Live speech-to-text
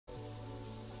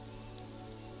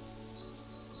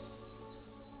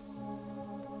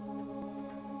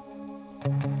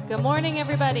Good morning,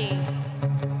 everybody.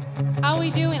 How are we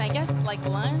doing? I guess like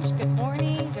lunch. Good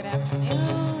morning, good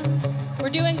afternoon. We're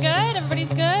doing good? Everybody's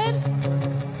good?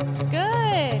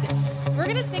 Good. We're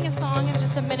going to sing a song in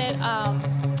just a minute.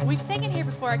 We've sang it here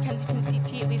before at Kensington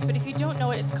CT at least, but if you don't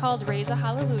know it, it's called Raise a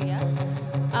Hallelujah.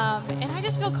 And I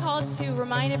just feel called to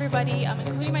remind everybody,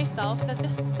 including myself, that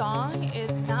this song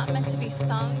is not meant to be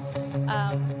sung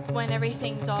when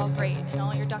everything's all great and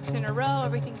all your ducks in a row,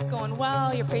 everything's going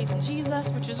well, you're praising Jesus,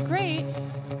 which is great.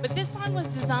 But this song was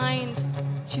designed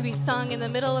to be sung in the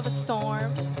middle of a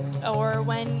storm, or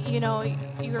when, you know,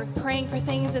 you're praying for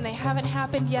things and they haven't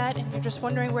happened yet and you're just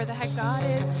wondering where the heck God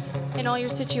is in all your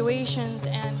situations.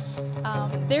 And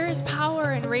there is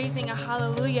power in raising a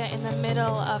hallelujah in the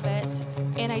middle of it.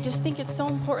 And I just think it's so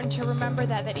important to remember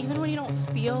that even when you don't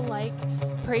feel like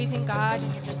praising God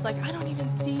and you're just like, I don't even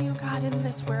see you, God, in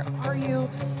this, where are you?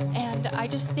 And I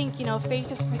just think, you know,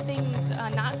 faith is for things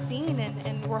not seen,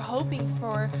 and we're hoping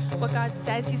for what God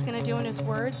says he's going to do in his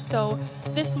word. So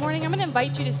this morning, I'm going to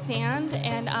invite you to stand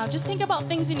and just think about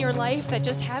things in your life that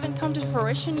just haven't come to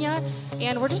fruition yet.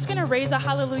 And we're just going to raise a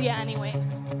hallelujah anyways.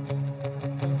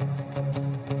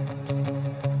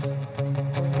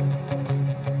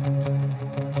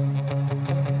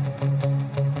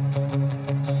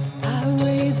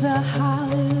 A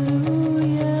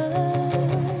hallelujah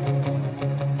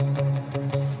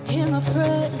in the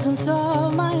presence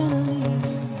of my enemy.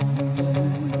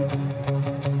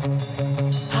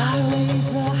 I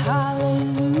raise a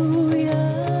hallelujah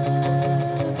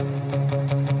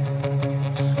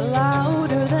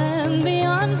louder than the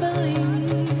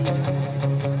unbelief.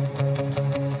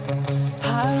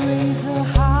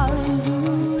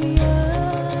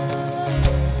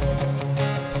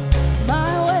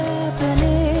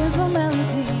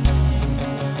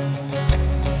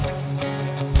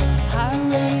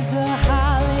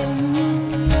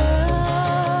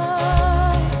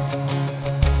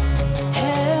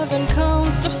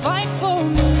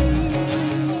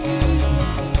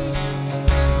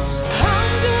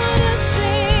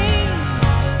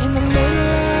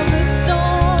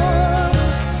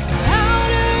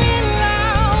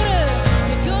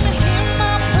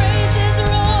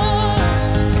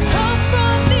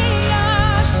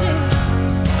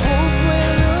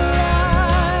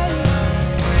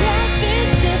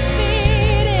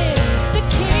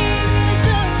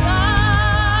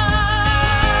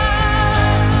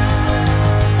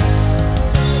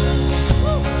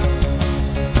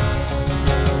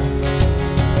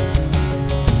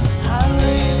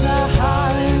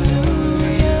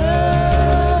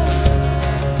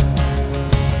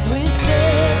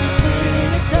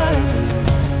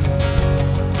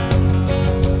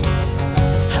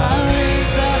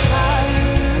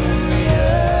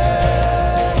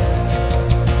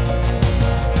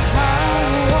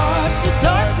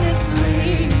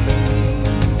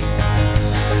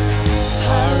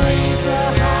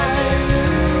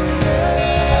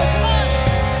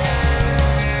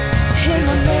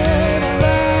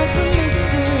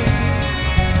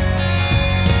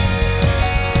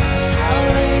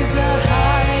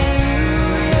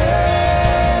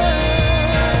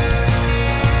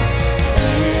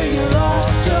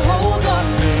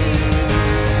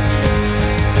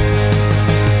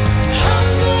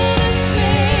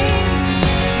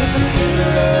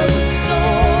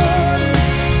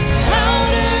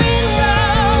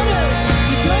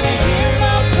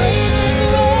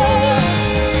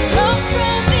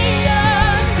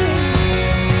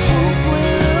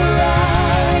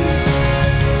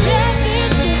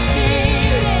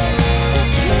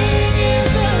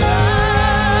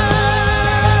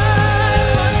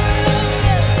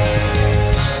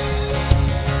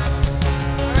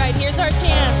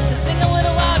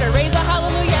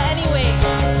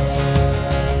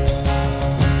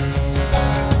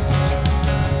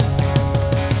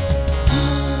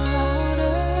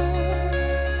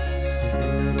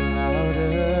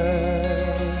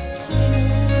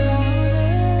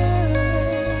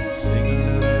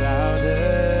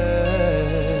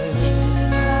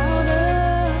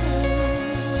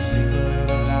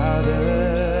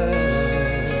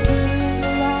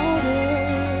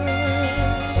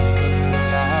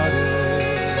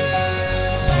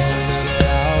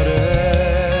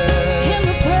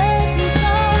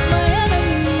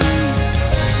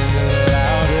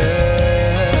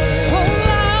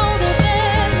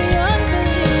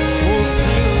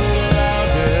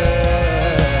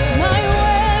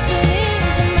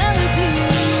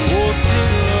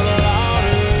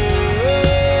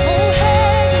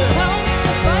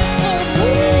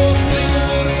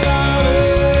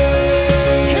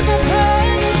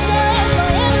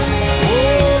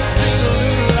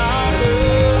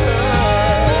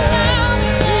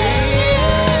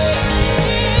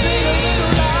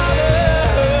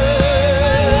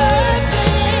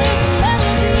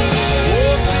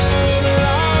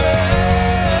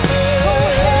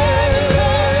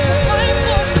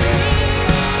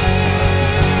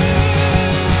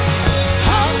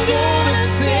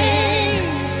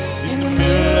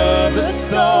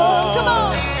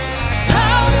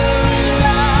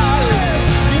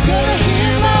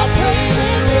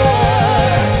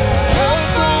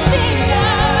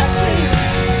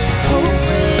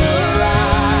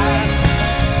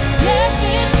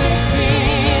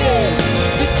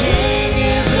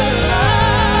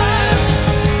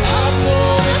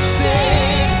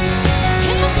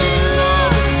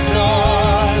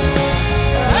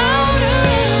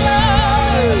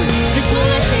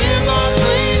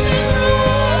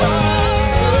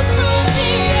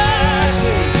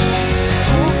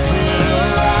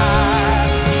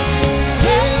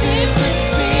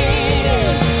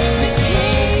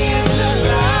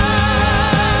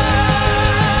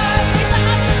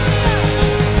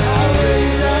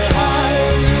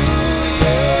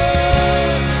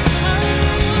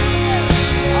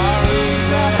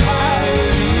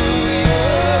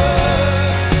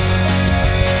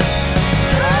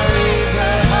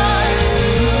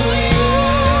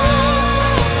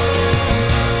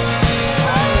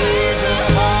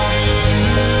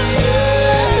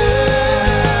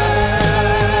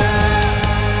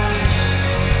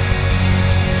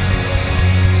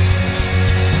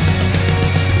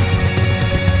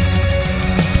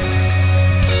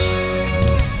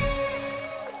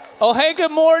 Oh, hey,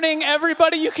 good morning,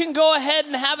 everybody. You can go ahead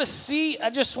and have a seat.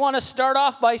 I just want to start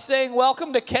off by saying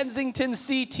welcome to Kensington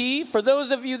CT. For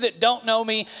those of you that don't know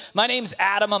me, my name's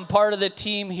Adam. I'm part of the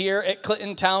team here at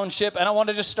Clinton Township, and I want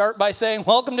to just start by saying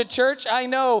welcome to church. I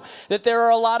know that there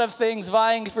are a lot of things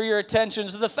vying for your attention,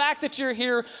 so the fact that you're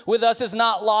here with us is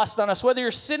not lost on us. Whether you're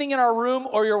sitting in our room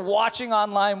or you're watching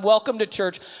online, welcome to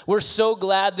church. We're so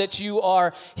glad that you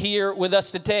are here with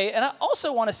us today. And I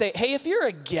also want to say, hey, if you're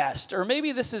a guest, or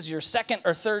maybe this is your second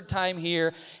or third time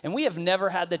here, and we have never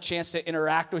had the chance to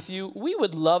interact with you, we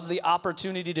would love the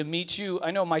opportunity to meet you.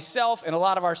 I know myself and a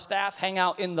lot of our staff hang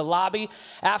out in the lobby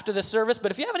after the service, but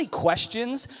if you have any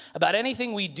questions about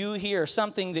anything we do here, or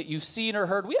something that you've seen or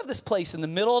heard, we have this place in the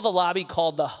middle of the lobby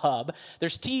called the Hub.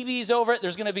 There's TVs over it.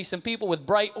 There's going to be some people with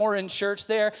bright orange shirts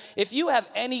there. If you have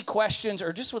any questions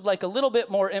or just would like a little bit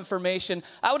more information,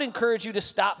 I would encourage you to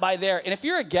stop by there. And if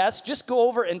you're a guest, just go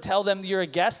over and tell them you're a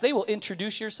guest. They will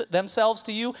introduce themselves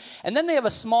to you. And then they have a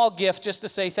small gift just to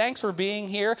say thanks for being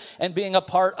here and being a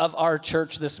part of our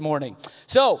church this morning.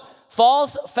 So,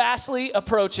 fall's fastly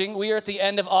approaching. We are at the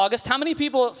end of August. How many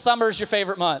people, summer's your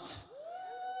favorite month?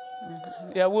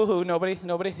 Yeah, woohoo,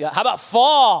 nobody? Yeah, how about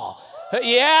fall?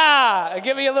 Yeah,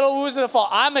 give me a little woozy of the fall.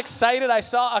 I'm excited. I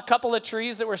saw a couple of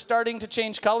trees that were starting to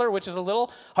change color, which is a little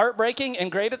heartbreaking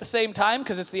and great at the same time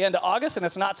because it's the end of August and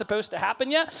it's not supposed to happen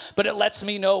yet, but it lets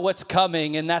me know what's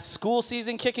coming, and that's school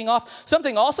season kicking off.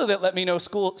 Something also that let me know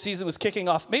school season was kicking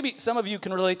off, maybe some of you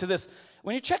can relate to this.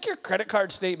 When you check your credit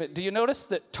card statement, do you notice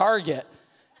that Target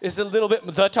is a little bit,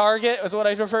 the Target is what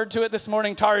I referred to it this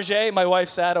morning, Target. My wife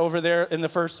sat over there in the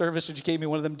first service and she gave me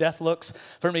one of them death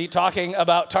looks for me talking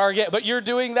about Target. But you're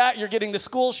doing that, you're getting the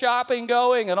school shopping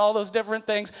going and all those different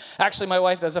things. Actually, my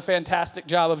wife does a fantastic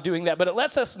job of doing that, but it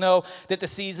lets us know that the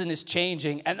season is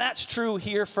changing. And that's true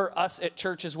here for us at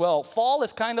church as well. Fall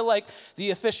is kind of like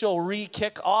the official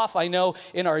re-kick off. I know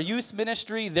in our youth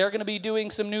ministry, they're going to be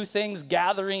doing some new things,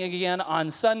 gathering again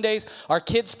on Sundays. Our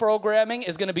kids programming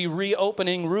is going to be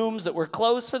reopening rooms that were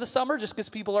closed for the summer just because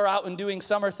people are out and doing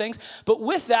summer things. But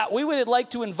with that, we would like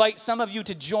to invite some of you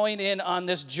to join in on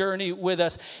this journey with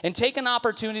us and take an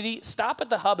opportunity, stop at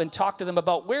the Hub and talk to them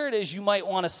about where it is you might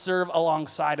want to serve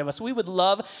alongside of us. We would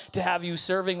love to have you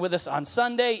serving with us on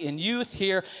Sunday in youth,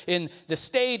 here in the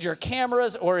stage or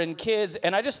cameras or in kids.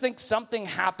 And I just think something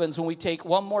happens when we take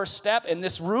one more step, and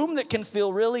this room that can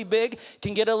feel really big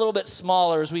can get a little bit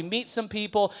smaller as we meet some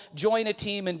people, join a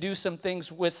team, and do some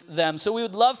things with them. So we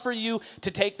would love for you to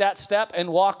take that step and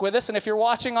walk with us. And if you're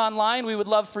watching online, we would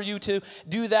love for you to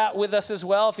do that with us as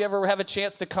well. If you ever have a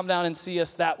chance to come down and see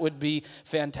us, that would be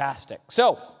fantastic.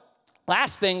 So,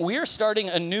 last thing, we are starting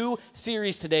a new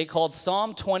series today called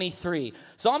Psalm 23.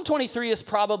 Psalm 23 is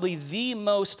probably the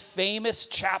most famous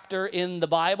chapter in the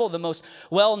Bible, the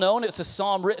most well-known. It's a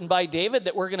psalm written by David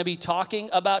that we're going to be talking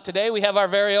about today. We have our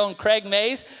very own Craig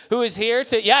Mays, who is here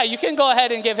to, yeah, you can go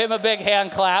ahead and give him a big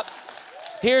hand clap.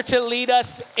 Here to lead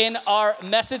us in our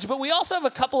message. But we also have a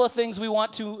couple of things we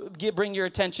want to bring your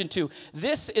attention to.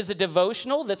 This is a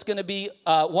devotional that's going to be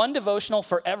one devotional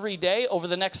for every day over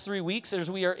the next 3 weeks as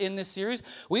we are in this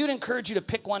series. We would encourage you to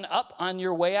pick one up on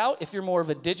your way out. If you're more of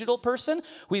a digital person,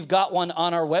 we've got one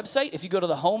on our website. If you go to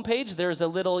the homepage, there's a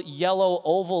little yellow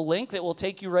oval link that will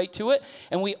take you right to it.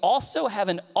 And we also have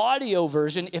an audio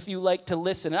version if you like to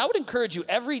listen. And I would encourage you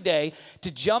every day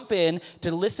to jump in,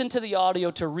 to listen to the audio,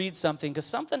 to read something,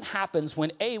 because something happens when,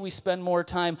 A, we spend more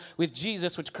time with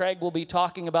Jesus, which Craig will be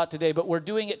talking about today, but we're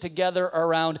doing it together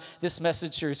around this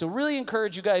message series. So really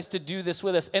encourage you guys to do this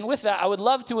with us. And with that, I would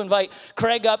love to invite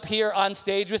Craig up here on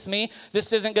stage with me.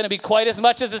 This isn't going to be quite as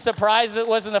much as a surprise as it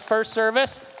was in the first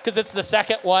service, because it's the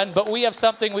second one, but we have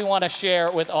something we want to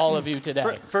share with all of you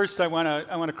today. First, I want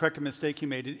to correct a mistake he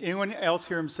made. Did anyone else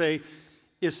hear him say,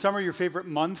 is summer your favorite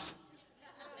month?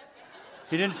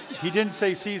 He didn't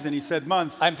say season, he said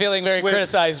month. I'm feeling very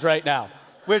criticized right now.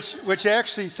 Which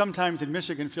actually sometimes in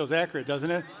Michigan feels accurate, doesn't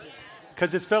it?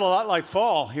 Because it's felt a lot like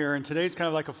fall here, and today's kind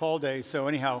of like a fall day. So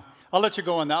anyhow, I'll let you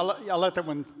go on that. I'll let that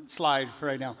one slide for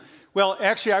right now. Well,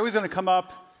 actually, I was going to come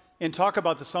up and talk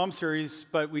about the Psalm series,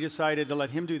 but we decided to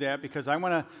let him do that because I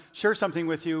want to share something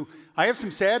with you. I have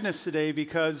some sadness today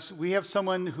because we have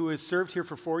someone who has served here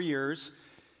for 4 years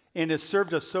and has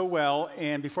served us so well.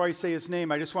 And before I say his name,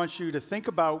 I just want you to think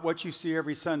about what you see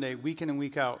every Sunday, week in and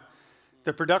week out.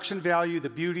 The production value, the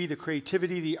beauty, the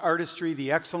creativity, the artistry,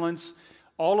 the excellence,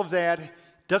 all of that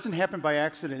doesn't happen by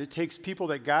accident. It takes people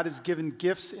that God has given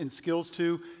gifts and skills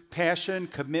to, passion,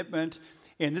 commitment.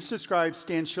 And this describes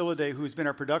Stan Shilladay, who's been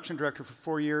our production director for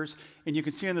 4 years. And you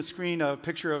can see on the screen a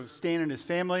picture of Stan and his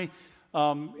family,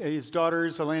 his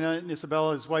daughters, Elena and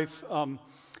Isabella, his wife,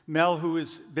 Mel, who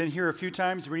has been here a few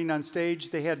times reading on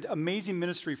stage. They had amazing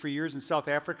ministry for years in South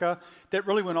Africa that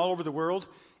really went all over the world.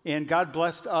 And God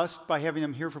blessed us by having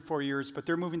them here for 4 years, but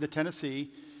they're moving to Tennessee.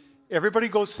 Everybody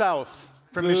goes south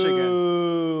from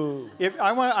Michigan.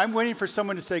 I'm waiting for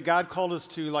someone to say, God called us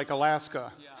to like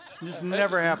Alaska. This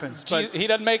never happens. But He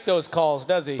doesn't make those calls,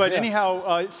 does he? But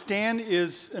anyhow, Stan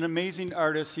is an amazing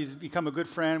artist. He's become a good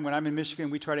friend. When I'm in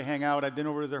Michigan, we try to hang out. I've been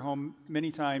over to their home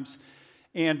many times.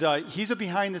 And he's a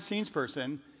behind-the-scenes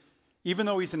person. Even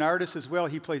though he's an artist as well,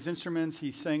 he plays instruments,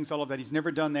 he sings, all of that. He's never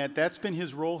done that. That's been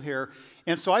his role here.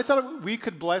 And so I thought we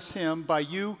could bless him by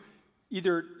you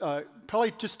either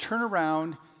probably just turn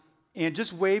around and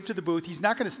just wave to the booth. He's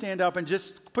not going to stand up, and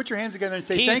just put your hands together and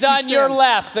say, thank you, He's on Stan. your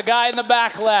left, the guy in the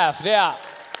back left, yeah.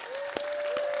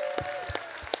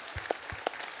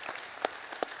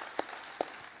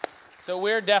 So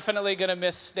we're definitely going to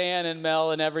miss Stan and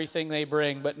Mel and everything they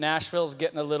bring, but Nashville's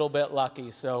getting a little bit lucky,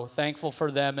 so thankful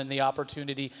for them and the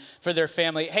opportunity for their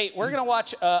family. Hey, we're going to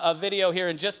watch a video here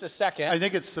in just a second. I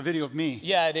think it's a video of me.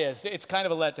 Yeah, it is. It's kind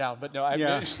of a letdown, but no, I'm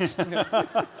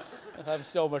I'm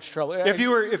so much trouble. If you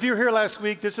were here last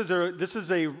week, this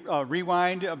is a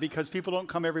rewind because people don't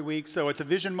come every week, so it's a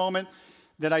vision moment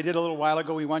that I did a little while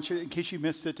ago. We want you, in case you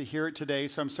missed it, to hear it today.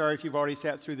 So I'm sorry if you've already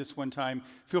sat through this one time.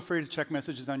 Feel free to check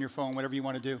messages on your phone, whatever you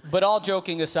want to do. But all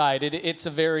joking aside, it's a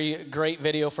very great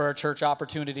video for our church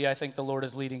opportunity I think the Lord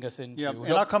is leading us into. Yeah,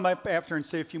 and I'll come up after and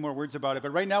say a few more words about it.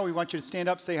 But right now, we want you to stand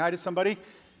up, say hi to somebody,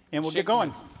 and we'll get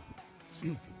going.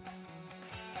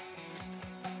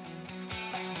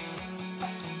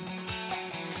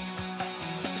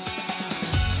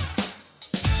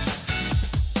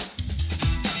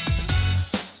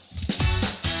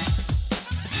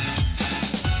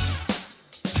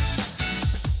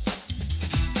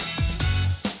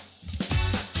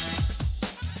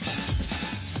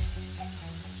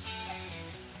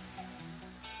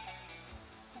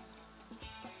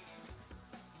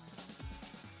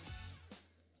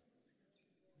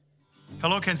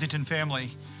 Hello, Kensington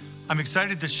family. I'm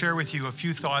excited to share with you a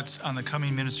few thoughts on the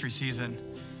coming ministry season.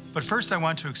 But first, I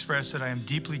want to express that I am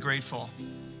deeply grateful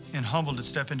and humbled to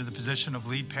step into the position of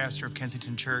lead pastor of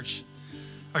Kensington Church,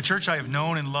 a church I have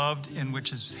known and loved and which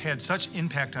has had such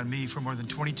impact on me for more than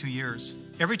 22 years.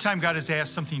 Every time God has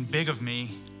asked something big of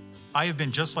me, I have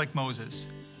been just like Moses,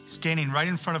 standing right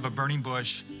in front of a burning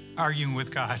bush, arguing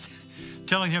with God,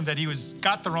 telling him that he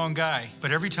got the wrong guy.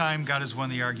 But every time, God has won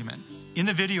the argument. In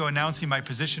the video announcing my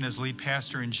position as lead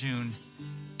pastor in June,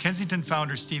 Kensington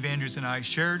founder Steve Andrews and I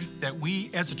shared that we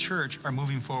as a church are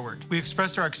moving forward. We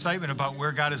expressed our excitement about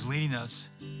where God is leading us.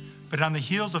 But on the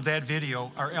heels of that video,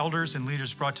 our elders and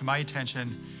leaders brought to my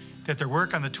attention that their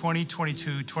work on the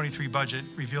 2022-23 budget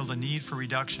revealed a need for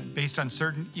reduction based on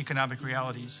certain economic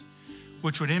realities,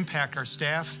 which would impact our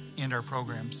staff and our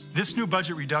programs. This new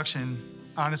budget reduction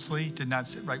honestly did not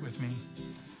sit right with me.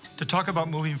 To talk about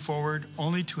moving forward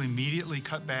only to immediately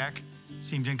cut back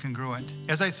seemed incongruent.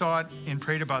 As I thought and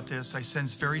prayed about this, I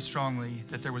sensed very strongly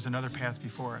that there was another path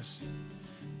before us.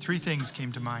 3 things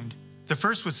came to mind. The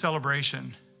first was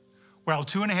celebration. While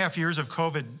 2.5 years of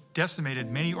COVID decimated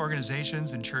many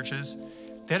organizations and churches,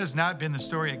 that has not been the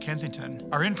story at Kensington.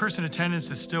 Our in-person attendance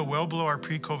is still well below our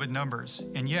pre-COVID numbers,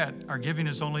 and yet our giving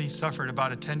has only suffered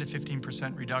about a 10 to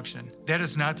 15% reduction. That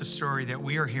is not the story that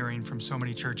we are hearing from so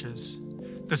many churches.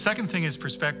 The second thing is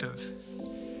perspective.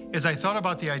 As I thought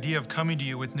about the idea of coming to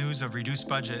you with news of reduced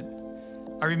budget,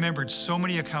 I remembered so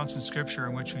many accounts in Scripture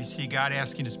in which we see God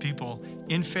asking his people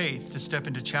in faith to step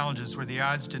into challenges where the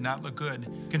odds did not look good.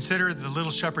 Consider the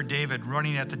little shepherd David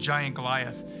running at the giant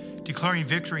Goliath, declaring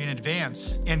victory in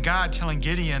advance, and God telling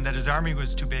Gideon that his army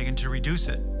was too big and to reduce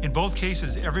it. In both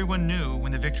cases, everyone knew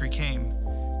when the victory came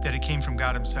that it came from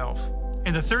God himself.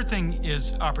 And the third thing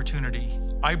is opportunity.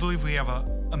 I believe we have an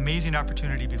amazing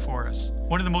opportunity before us.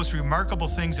 One of the most remarkable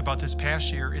things about this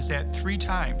past year is that 3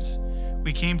 times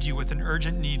we came to you with an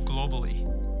urgent need globally.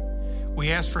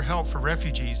 We asked for help for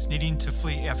refugees needing to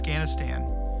flee Afghanistan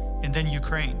and then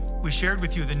Ukraine. We shared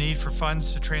with you the need for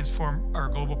funds to transform our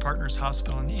Global Partners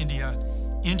Hospital in India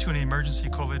into an emergency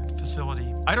COVID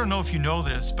facility. I don't know if you know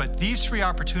this, but these 3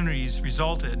 opportunities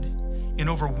resulted in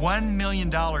over $1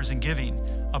 million in giving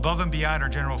above and beyond our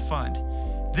general fund.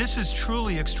 This is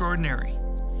truly extraordinary.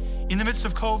 In the midst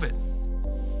of COVID,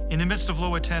 in the midst of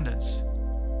low attendance,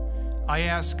 I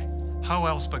ask, how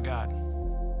else but God?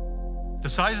 The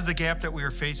size of the gap that we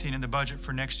are facing in the budget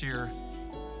for next year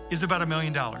is about $1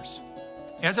 million.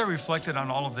 As I reflected on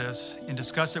all of this and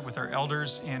discussed it with our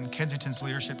elders and Kensington's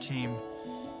leadership team,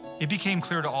 it became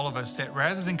clear to all of us that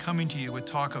rather than coming to you with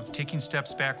talk of taking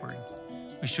steps backward,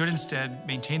 We should instead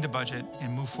maintain the budget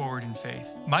and move forward in faith.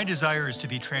 My desire is to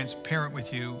be transparent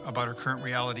with you about our current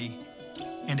reality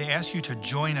and to ask you to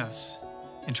join us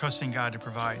in trusting God to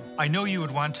provide. I know you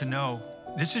would want to know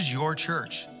this is your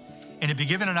church and to be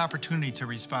given an opportunity to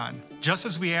respond. Just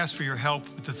as we asked for your help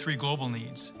with the 3 global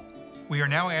needs, we are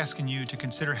now asking you to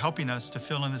consider helping us to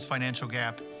fill in this financial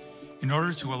gap in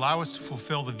order to allow us to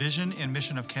fulfill the vision and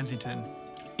mission of Kensington.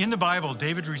 In the Bible,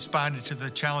 David responded to the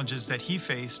challenges that he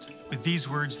faced with these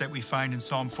words that we find in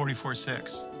Psalm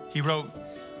 44:6. He wrote,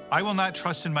 "I will not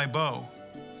trust in my bow,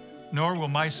 nor will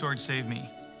my sword save me."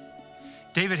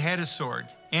 David had his sword,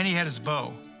 and he had his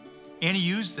bow, and he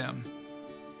used them,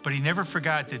 but he never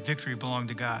forgot that victory belonged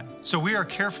to God. So we are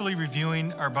carefully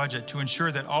reviewing our budget to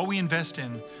ensure that all we invest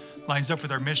in lines up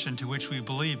with our mission to which we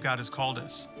believe God has called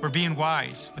us. We're being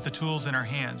wise with the tools in our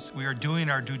hands. We are doing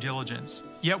our due diligence.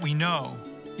 Yet we know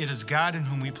it is God in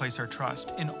whom we place our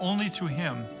trust, and only through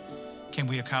Him can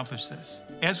we accomplish this.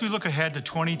 As we look ahead to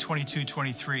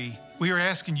 2022-23, we are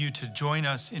asking you to join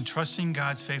us in trusting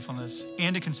God's faithfulness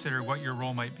and to consider what your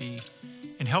role might be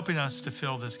in helping us to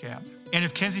fill this gap. And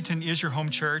if Kensington is your home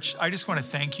church, I just want to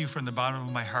thank you from the bottom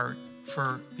of my heart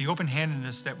for the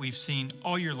open-handedness that we've seen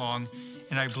all year long,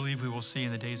 and I believe we will see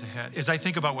in the days ahead. As I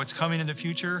think about what's coming in the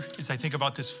future, as I think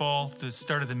about this fall, the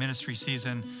start of the ministry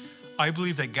season, I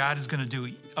believe that God is going to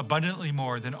do abundantly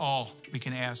more than all we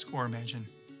can ask or imagine.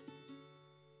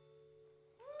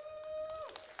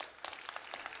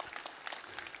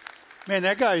 Man,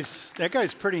 that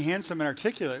guy's pretty handsome and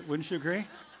articulate, wouldn't you agree?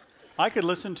 I could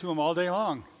listen to him all day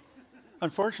long.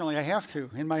 Unfortunately, I have to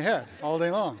in my head all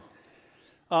day long.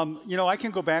 I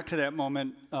can go back to that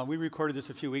moment. We recorded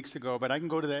this a few weeks ago, but I can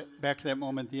go back to that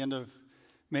moment at the end of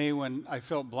May when I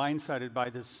felt blindsided by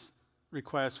this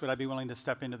request. Would I be willing to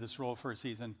step into this role for a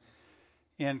season?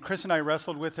 And Chris and I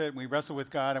wrestled with it, and we wrestled with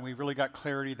God, and we really got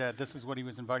clarity that this is what He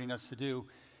was inviting us to do.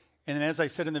 And then, as I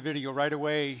said in the video, right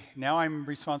away, now I'm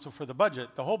responsible for the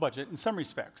budget, the whole budget, in some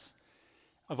respects,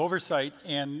 of oversight.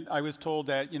 And I was told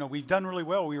that, we've done really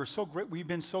well. We've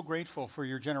been so grateful for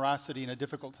your generosity in a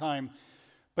difficult time.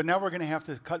 But now we're going to have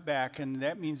to cut back, and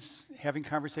that means having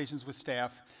conversations with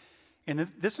staff. And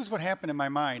this is what happened in my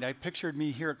mind. I pictured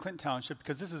me here at Clinton Township,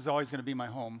 because this is always going to be my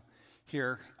home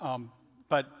here.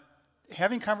 But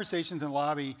having conversations in the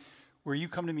lobby where you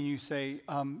come to me and you say,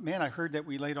 man, I heard that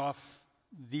we laid off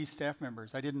these staff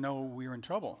members. I didn't know we were in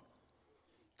trouble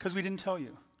because we didn't tell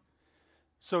you.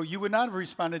 So you would not have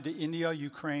responded to India,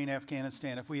 Ukraine,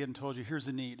 Afghanistan if we hadn't told you, here's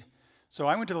the need. So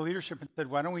I went to the leadership and said,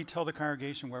 why don't we tell the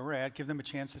congregation where we're at, give them a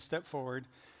chance to step forward.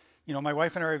 My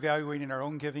wife and I are evaluating our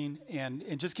own giving and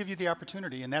just give you the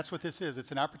opportunity. And that's what this is.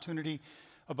 It's an opportunity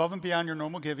above and beyond your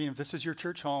normal giving. If this is your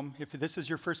church home, if this is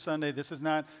your first Sunday, this is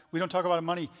not, we don't talk about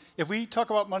money. If we talk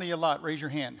about money a lot, raise your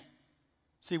hand.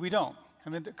 See, we don't. I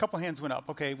mean, a couple hands went up.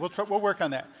 Okay, we'll work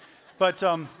on that. But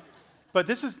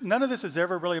none of this is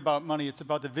ever really about money. It's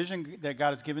about the vision that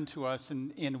God has given to us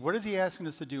and what is He asking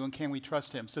us to do and can we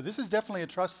trust Him? So this is definitely a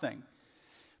trust thing.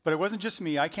 But it wasn't just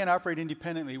me. I can't operate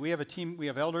independently. We have a team, we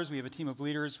have elders, we have a team of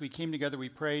leaders. We came together, we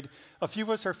prayed. A few of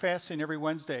us are fasting every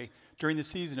Wednesday during the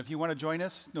season. If you want to join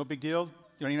us, no big deal. You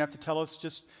don't even have to tell us.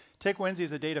 Just take Wednesday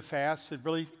as a day to fast and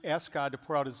really ask God to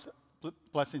pour out His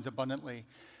blessings abundantly.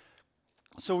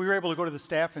 So we were able to go to the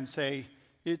staff and say,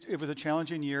 it was a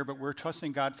challenging year, but we're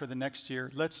trusting God for the next year.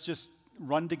 Let's just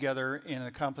run together and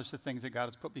accomplish the things that God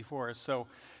has put before us. So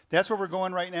that's where we're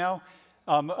going right now.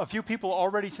 A few people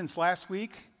already since last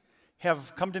week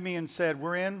have come to me and said,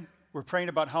 we're praying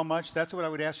about how much. That's what I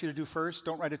would ask you to do first.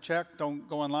 Don't write a check. Don't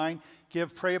go online.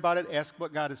 Pray about it. Ask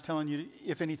what God is telling you,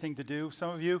 if anything, to do. Some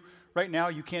of you, right now,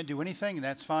 you can't do anything, and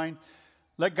that's fine.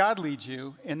 Let God lead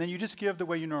you, and then you just give the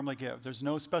way you normally give. There's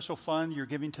no special fund. You're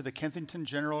giving to the Kensington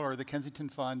General or the Kensington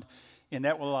Fund, and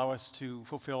that will allow us to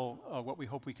fulfill what we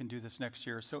hope we can do this next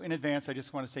year. So in advance, I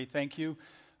just want to say thank you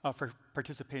for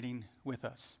participating with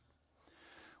us.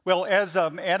 Well, as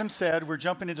Adam said, we're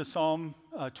jumping into Psalm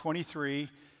 23.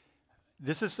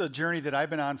 This is a journey that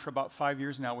I've been on for about 5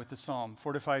 years now with the Psalm,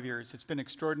 4 to 5 years. It's been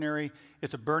extraordinary.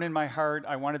 It's a burn in my heart.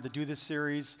 I wanted to do this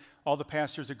series. All the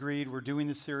pastors agreed. We're doing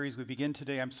this series. We begin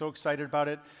today. I'm so excited about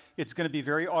it. It's going to be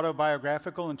very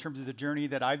autobiographical in terms of the journey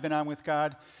that I've been on with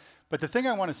God. But the thing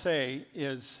I want to say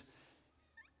is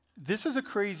this is a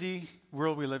crazy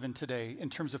world we live in today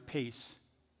in terms of pace,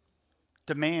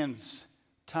 demands,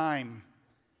 time,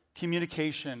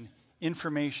 communication,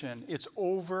 information. It's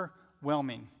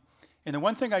overwhelming. And the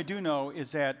one thing I do know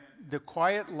is that the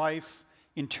quiet life,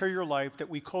 interior life that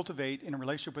we cultivate in a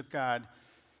relationship with God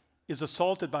is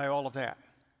assaulted by all of that.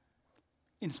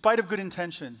 in spite of good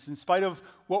intentions, in spite of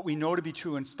what we know to be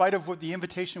true, in spite of what the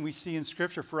invitation we see in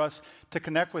Scripture for us to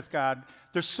connect with God,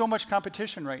 there's so much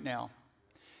competition right now.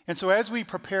 And so as we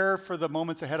prepare for the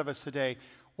moments ahead of us today,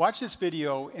 watch this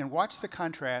video and watch the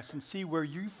contrast and see where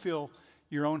you feel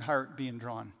your own heart being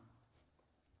drawn.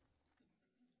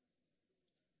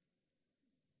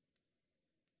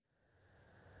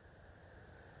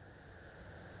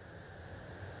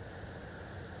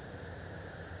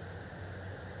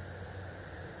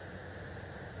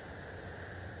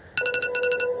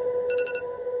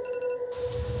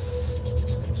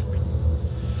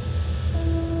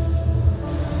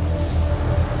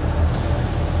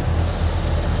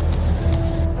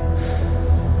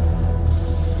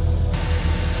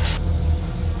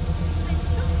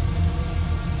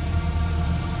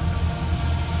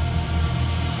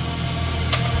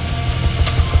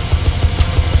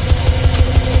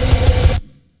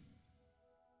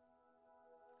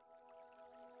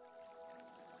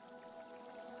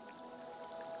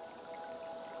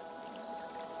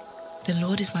 The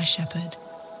Lord is my shepherd,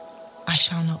 I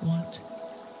shall not want.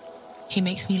 He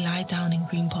makes me lie down in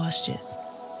green pastures.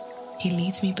 He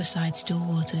leads me beside still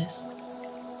waters.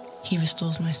 He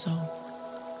restores my soul.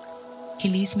 He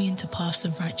leads me into paths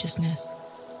of righteousness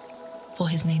for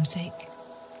his name's sake.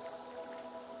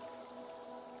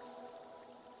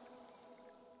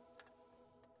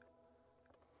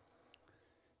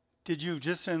 Did you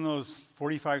just in those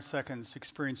 45 seconds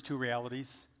experience two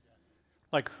realities?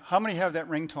 Like, how many have that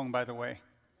ringtone, by the way?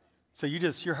 So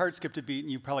your heart skipped a beat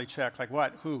and you probably checked, like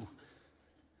what, who?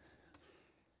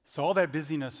 So all that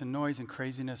busyness and noise and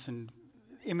craziness and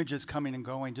images coming and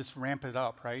going, just ramp it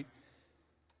up, right?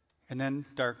 And then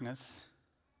darkness,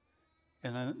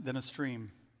 and then a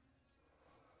stream.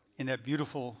 And that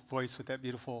beautiful voice with that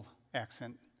beautiful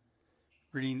accent,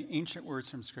 reading ancient words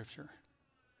from Scripture.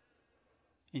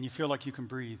 And you feel like you can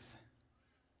breathe.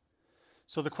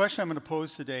 So the question I'm going to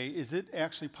pose today, is it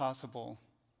actually possible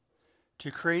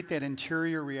to create that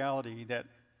interior reality that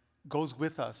goes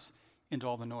with us into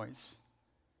all the noise?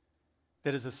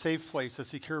 That is a safe place, a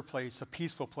secure place, a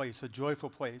peaceful place, a joyful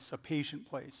place, a patient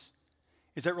place.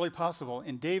 Is that really possible?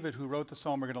 And David, who wrote the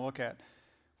psalm we're going to look at,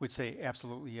 would say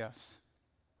absolutely yes.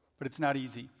 But it's not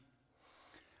easy.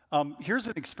 Here's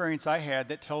an experience I had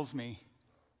that tells me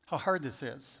how hard this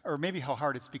is, or maybe how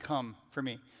hard it's become for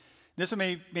me. This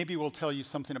maybe will tell you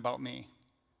something about me.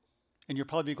 And you'll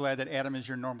probably be glad that Adam is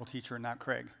your normal teacher and not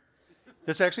Craig.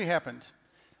 This actually happened.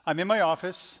 I'm in my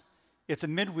office. It's a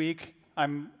midweek.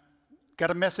 I'm got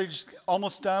a message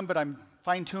almost done, but I'm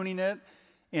fine-tuning it.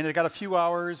 And I got a few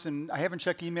hours, and I haven't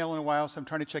checked email in a while, so I'm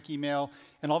trying to check email.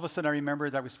 And all of a sudden, I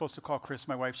remembered that I was supposed to call Chris,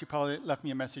 my wife. She probably left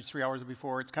me a message 3 hours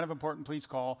before. It's kind of important. Please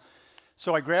call.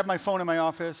 So I grab my phone in my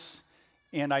office,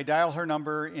 and I dial her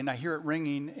number, and I hear it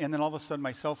ringing, and then all of a sudden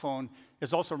my cell phone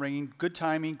is also ringing. Good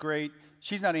timing, great.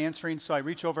 She's not answering, so I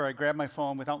reach over, I grab my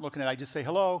phone without looking at it. I just say,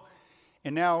 hello,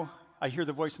 and now I hear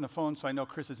the voice on the phone, so I know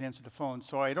Chris has answered the phone.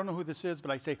 So I don't know who this is,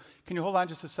 but I say, can you hold on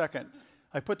just a second?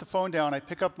 I put the phone down, I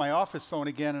pick up my office phone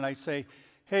again, and I say,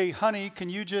 hey, honey, can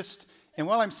you just... And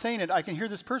while I'm saying it, I can hear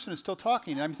this person is still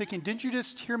talking. And I'm thinking, didn't you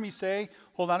just hear me say,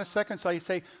 hold on a second? So I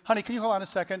say, honey, can you hold on a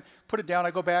second? Put it down.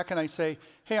 I go back and I say,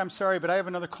 hey, I'm sorry, but I have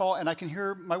another call. And I can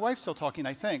hear my wife still talking,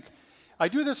 I think. I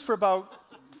do this for about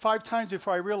 5 times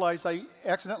before I realize I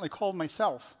accidentally called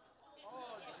myself.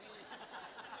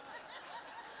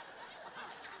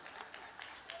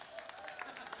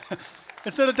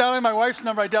 Instead of dialing my wife's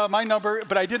number, I dialed my number,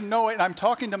 but I didn't know it. And I'm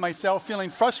talking to myself, feeling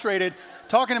frustrated,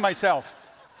 talking to myself.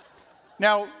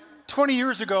 Now, 20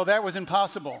 years ago, that was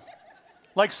impossible.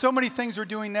 Like so many things we're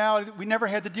doing now, we never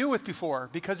had to deal with before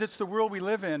because it's the world we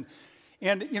live in.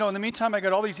 And, in the meantime, I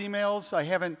got all these emails I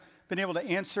haven't been able to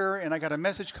answer, and I got a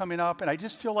message coming up, and I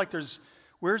just feel like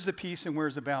where's the peace and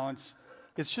where's the balance?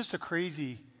 It's just a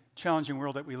crazy, challenging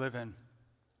world that we live in.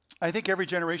 I think every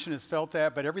generation has felt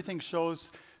that, but everything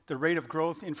shows the rate of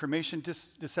growth, information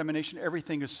dissemination,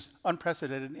 everything is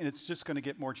unprecedented, and it's just going to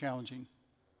get more challenging.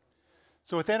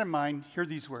 So with that in mind, hear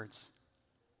these words.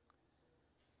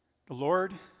 The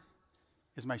Lord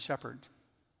is my shepherd.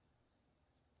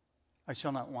 I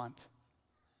shall not want.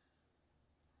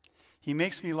 He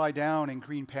makes me lie down in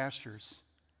green pastures.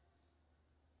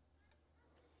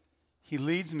 He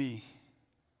leads me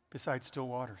beside still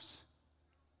waters.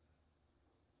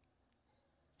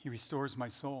 He restores my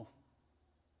soul.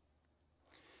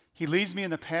 He leads me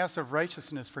in the paths of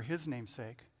righteousness for his name's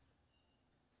sake.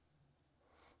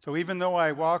 So even though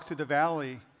I walk through the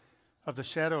valley of the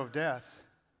shadow of death,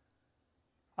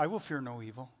 I will fear no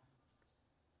evil,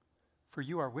 for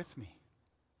you are with me.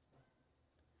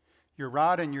 Your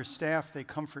rod and your staff, they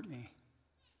comfort me.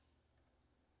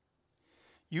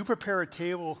 You prepare a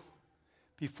table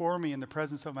before me in the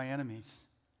presence of my enemies.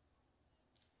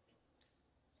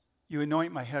 You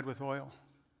anoint my head with oil.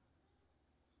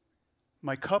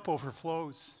 My cup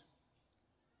overflows.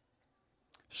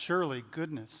 Surely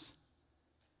goodness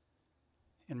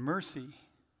and mercy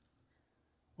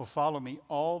will follow me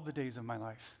all the days of my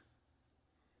life,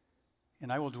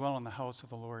 and I will dwell in the house of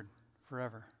the Lord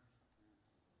forever.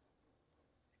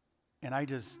 And I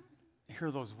just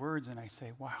hear those words and I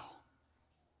say, wow.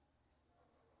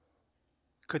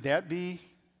 Could that be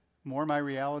more my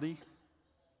reality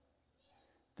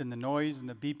than the noise and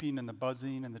the beeping and the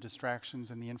buzzing and the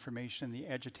distractions and the information, the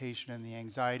agitation and the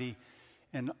anxiety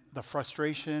and the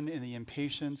frustration and the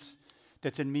impatience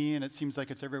that's in me, and it seems like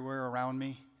it's everywhere around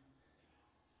me?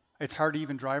 It's hard to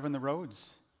even drive on the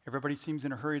roads. Everybody seems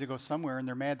in a hurry to go somewhere, and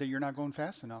they're mad that you're not going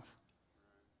fast enough.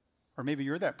 Or maybe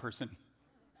you're that person.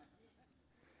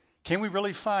 Can we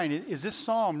really find, is this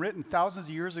psalm written thousands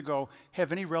of years ago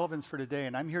have any relevance for today?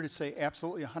 And I'm here to say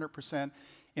absolutely 100%.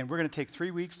 And we're going to take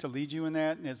 3 weeks to lead you in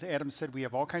that. And as Adam said, we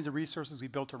have all kinds of resources we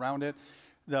built around it.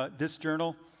 This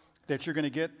journal that you're going to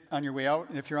get on your way out.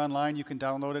 And if you're online, you can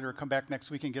download it or come back next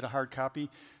week and get a hard copy.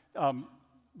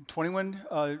 21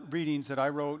 readings that I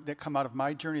wrote that come out of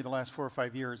my journey the last 4 or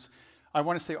 5 years. I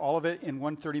want to say all of it in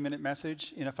one 30-minute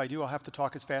message. And if I do, I'll have to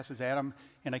talk as fast as Adam,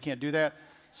 and I can't do that.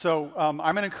 So I'm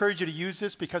going to encourage you to use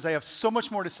this because I have so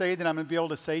much more to say than I'm going to be able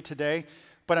to say today.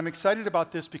 But I'm excited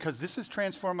about this because this has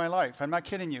transformed my life. I'm not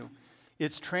kidding you.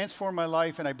 It's transformed my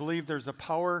life, and I believe there's a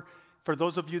power for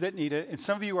those of you that need it. And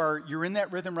some of you you're in that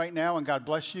rhythm right now, and God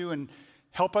bless you and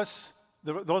help us,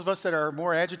 those of us that are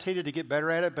more agitated, to get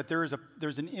better at it. But there's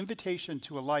an invitation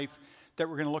to a life that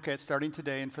we're going to look at starting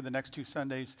today and for the next 2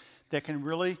 Sundays that can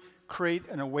really create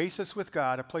an oasis with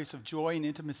God, a place of joy and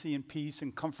intimacy and peace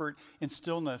and comfort and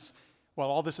stillness while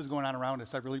all this is going on around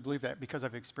us. I really believe that because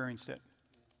I've experienced it.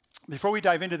 Before we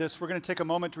dive into this, we're going to take a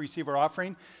moment to receive our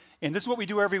offering. And this is what we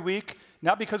do every week,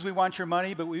 not because we want your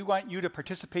money, but we want you to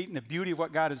participate in the beauty of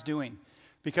what God is doing.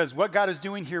 Because what God is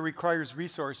doing here requires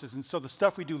resources. And so the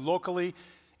stuff we do locally,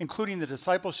 including the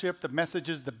discipleship, the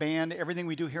messages, the band, everything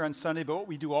we do here on Sunday, but what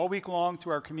we do all week long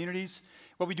through our communities,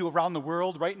 what we do around the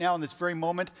world right now in this very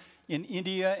moment in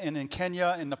India and in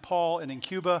Kenya and Nepal and in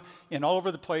Cuba and all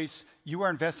over the place, you are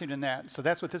investing in that. So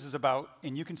that's what this is about.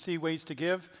 And you can see ways to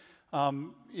give.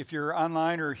 If you're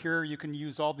online or here, you can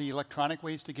use all the electronic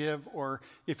ways to give, or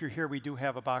if you're here, we do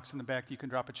have a box in the back that you can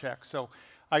drop a check. So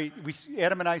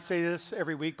Adam and I say this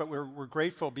every week, but we're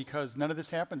grateful because none of this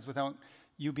happens without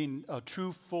you being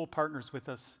true, full partners with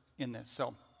us in this.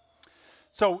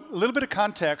 So a little bit of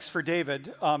context for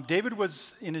David. David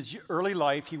was, in his early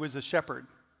life, he was a shepherd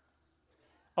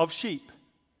of sheep.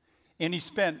 And he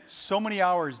spent so many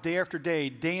hours, day after day,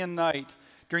 day and night,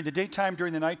 during the daytime,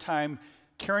 during the nighttime,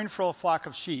 caring for a flock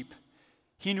of sheep.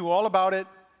 He knew all about it,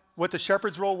 what the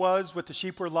shepherd's role was, what the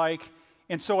sheep were like.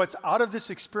 And so it's out of this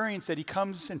experience that he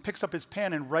comes and picks up his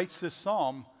pen and writes this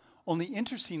psalm. Only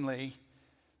interestingly,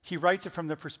 he writes it from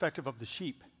the perspective of the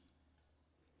sheep.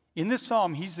 In this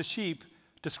psalm, he's the sheep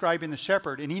describing the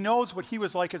shepherd, and he knows what he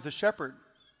was like as a shepherd.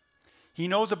 He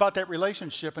knows about that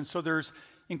relationship, and so there's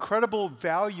incredible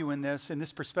value in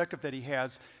this perspective that he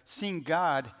has, seeing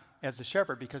God as the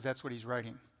shepherd, because that's what he's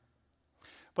writing.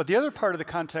 But the other part of the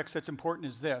context that's important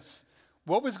is this.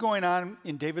 What was going on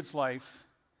in David's life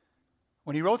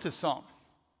when he wrote this psalm?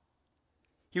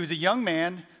 He was a young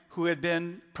man who had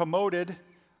been promoted,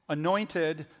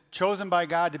 anointed, chosen by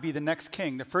God to be the next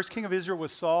king. The first king of Israel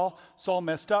was Saul. Saul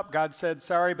messed up. God said,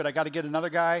 sorry, but I got to get another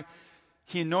guy.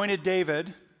 He anointed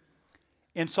David,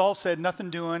 and Saul said, nothing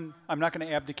doing. I'm not going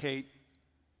to abdicate.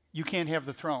 You can't have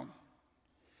the throne.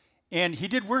 And he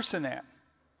did worse than that.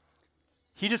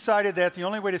 He decided that the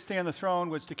only way to stay on the throne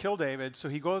was to kill David, so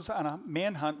he goes on a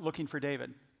manhunt looking for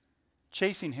David,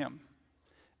 chasing him.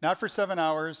 Not for 7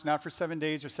 hours, not for 7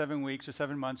 days or 7 weeks or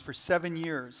 7 months, for 7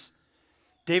 years.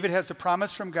 David has a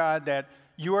promise from God that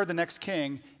you are the next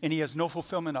king, and he has no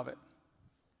fulfillment of it.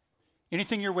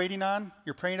 Anything you're waiting on,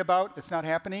 you're praying about, it's not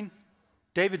happening,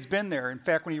 David's been there. In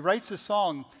fact, when he writes this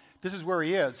song, this is where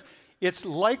he is. It's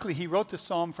likely he wrote this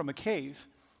psalm from a cave,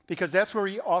 because that's where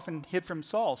he often hid from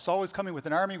Saul. Saul was coming with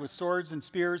an army with swords and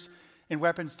spears and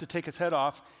weapons to take his head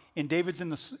off, and David's in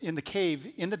the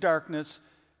cave, in the darkness,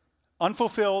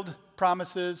 unfulfilled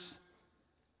promises,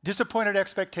 disappointed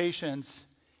expectations,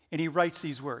 and he writes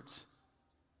these words.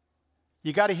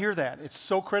 You got to hear that. It's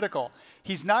so critical.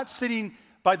 He's not sitting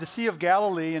by the Sea of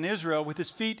Galilee in Israel with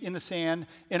his feet in the sand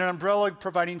and an umbrella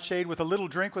providing shade with a little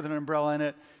drink with an umbrella in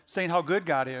it, saying how good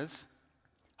God is,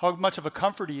 how much of a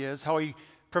comfort he is, how he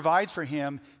provides for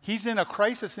him. He's in a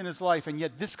crisis in his life, and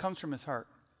yet this comes from his heart.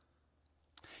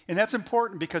 And that's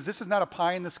important because this is not a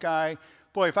pie in the sky.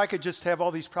 Boy, if I could just have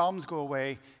all these problems go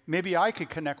away, maybe I could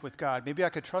connect with God. Maybe I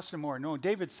could trust him more. No,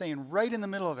 David's saying right in the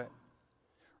middle of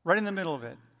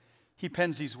it, he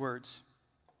pens these words.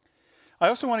 I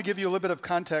also want to give you a little bit of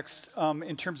context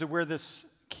in terms of where this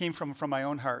came from my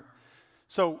own heart.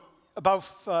 So about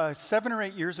 7 or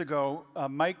 8 years ago,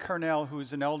 Mike Carnell,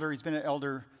 who's an elder, he's been an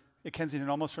elder at Kensington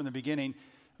almost from the beginning,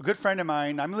 a good friend of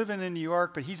mine. I'm living in New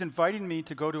York, but he's inviting me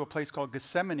to go to a place called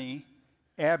Gethsemane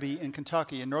Abbey in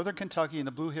Kentucky. In northern Kentucky in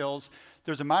the Blue Hills,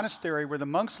 there's a monastery where the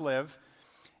monks live,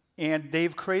 and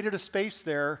they've created a space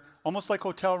there, almost like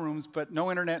hotel rooms, but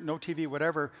no internet, no TV,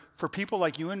 whatever, for people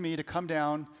like you and me to come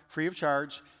down free of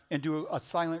charge and do a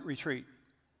silent retreat.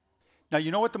 Now, you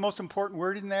know what the most important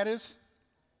word in that is?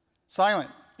 Silent.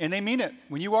 And they mean it.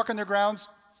 When you walk on their grounds,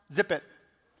 zip it.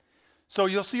 So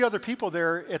you'll see other people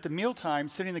there at the mealtime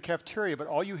sitting in the cafeteria, but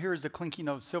all you hear is the clinking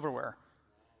of silverware.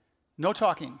 No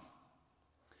talking.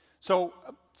 So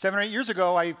 7 or 8 years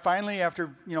ago, I finally,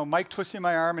 after Mike twisting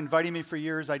my arm, inviting me for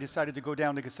years, I decided to go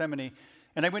down to Gethsemane.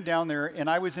 And I went down there, and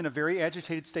I was in a very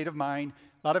agitated state of mind,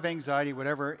 a lot of anxiety,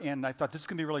 whatever, and I thought this is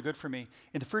going to be really good for me.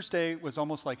 And the first day was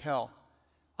almost like hell.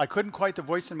 I couldn't quiet the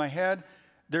voice in my head.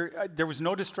 There was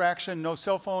no distraction, no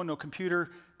cell phone, no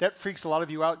computer. That freaks a lot of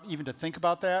you out even to think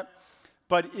about that.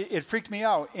 But it freaked me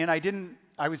out, and I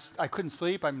couldn't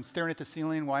sleep. I'm staring at the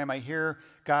ceiling. Why am I here?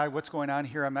 God, what's going on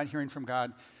here? I'm not hearing from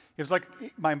God. It was like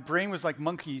my brain was like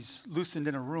monkeys loosened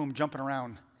in a room jumping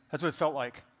around. That's what it felt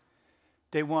like.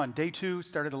 Day 1. Day 2,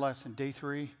 started the lesson. Day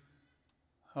 3,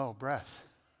 oh, breath.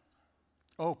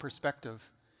 Oh, perspective.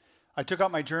 I took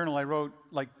out my journal. I wrote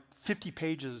like 50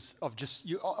 pages of just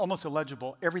almost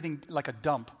illegible, everything like a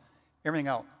dump, everything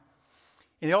out.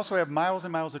 And they also have miles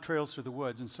and miles of trails through the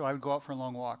woods, and so I would go out for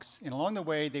long walks. And along the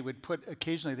way,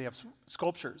 occasionally they have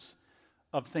sculptures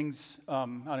of things.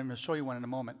 I'm going to show you one in a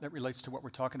moment that relates to what we're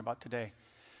talking about today.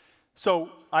 So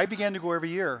I began to go every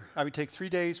year. I would take 3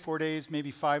 days, 4 days, maybe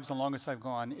 5 is the longest I've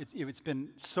gone. It's been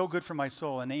so good for my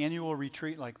soul, an annual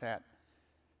retreat like that,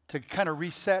 to kind of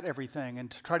reset everything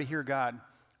and to try to hear God,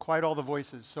 quiet all the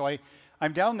voices. So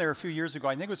I'm down there a few years ago.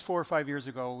 I think it was 4 or 5 years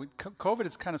ago. COVID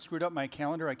has kind of screwed up my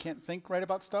calendar. I can't think right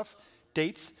about stuff,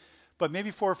 dates. But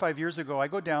maybe 4 or 5 years ago, I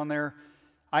go down there.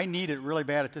 I need it really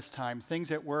bad at this time.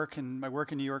 Things at work, and my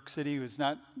work in New York City was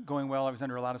not going well. I was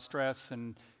under a lot of stress,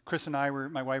 and Chris and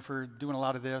my wife were doing a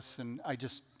lot of this, and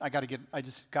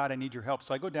God, I need your help.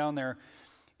 So I go down there,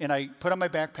 and I put on my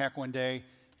backpack one day,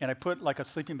 and I put like a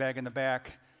sleeping bag in the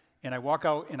back, and I walk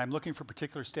out, and I'm looking for a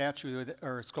particular statue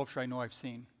or a sculpture I know I've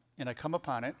seen. And I come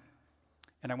upon it,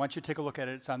 and I want you to take a look at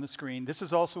it. It's on the screen. This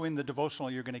is also in the devotional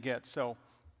you're going to get, so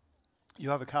you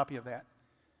have a copy of that.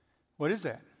 What is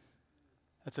that?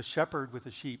 That's a shepherd with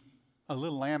a sheep, a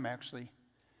little lamb, actually.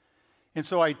 And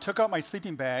so I took out my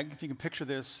sleeping bag, if you can picture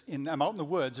this, and I'm out in the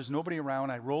woods. There's nobody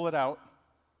around. I roll it out,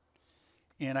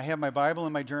 and I have my Bible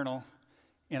and my journal,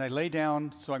 and I lay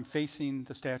down so I'm facing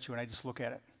the statue, and I just look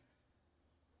at it.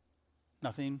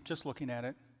 Nothing, just looking at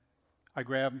it. I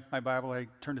grab my Bible, I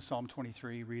turn to Psalm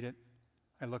 23, read it.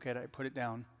 I look at it, I put it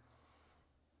down.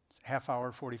 It's a half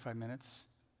hour, 45 minutes.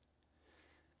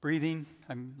 Breathing,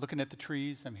 I'm looking at the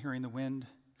trees, I'm hearing the wind,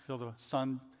 feel the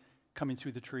sun coming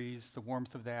through the trees, the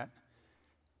warmth of that.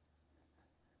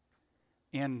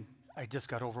 And I just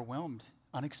got overwhelmed,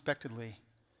 unexpectedly,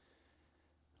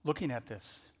 looking at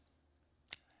this.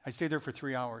 I stayed there for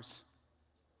 3 hours,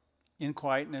 in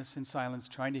quietness, in silence,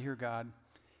 trying to hear God.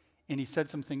 And he said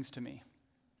some things to me,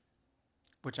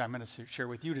 which I'm going to share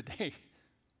with you today.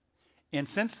 And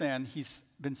since then, he's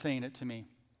been saying it to me.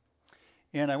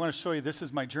 And I want to show you, this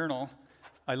is my journal.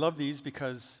 I love these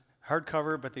because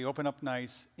hardcover, but they open up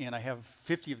nice. And I have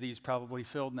 50 of these probably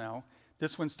filled now.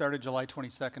 This one started July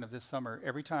 22nd of this summer.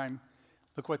 Every time,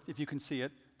 if you can see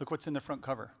it, look what's in the front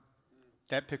cover.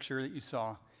 That picture that you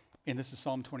saw. And this is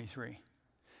Psalm 23.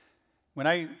 When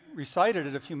I recited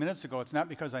it a few minutes ago, it's not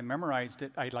because I memorized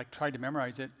it. I tried to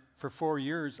memorize it. For 4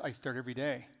 years, I start every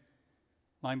day,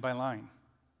 line by line,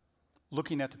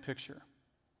 looking at the picture,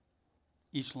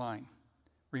 each line,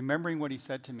 remembering what he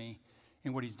said to me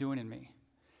and what he's doing in me.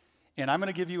 And I'm going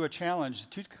to give you a challenge,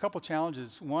 a couple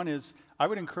challenges. One is, I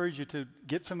would encourage you to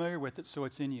get familiar with it so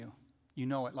it's in you. You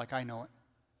know it like I know it.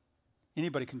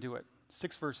 Anybody can do it.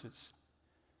 6 verses.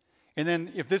 And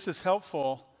then if this is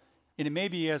helpful, and it may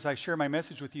be as I share my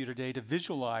message with you today, to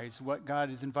visualize what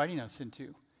God is inviting us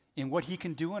into and what he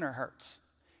can do in our hearts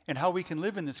and how we can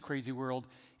live in this crazy world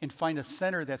and find a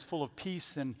center that's full of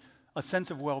peace and a sense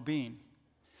of well-being.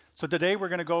 So today we're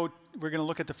going to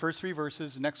look at the first 3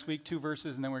 verses, next week 2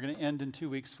 verses, and then we're going to end in 2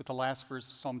 weeks with the last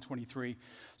verse of Psalm 23.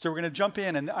 So we're going to jump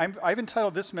in, and I've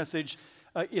entitled this message,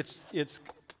 It's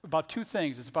about two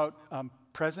things. It's about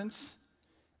presence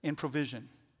and provision.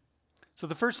 So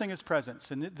the first thing is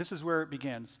presence, and this is where it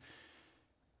begins.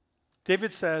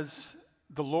 David says,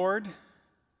 the Lord,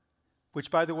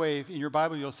 which, by the way, in your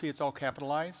Bible, you'll see it's all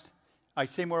capitalized. I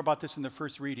say more about this in the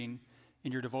first reading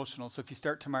in your devotional, so if you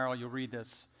start tomorrow, you'll read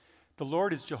this. The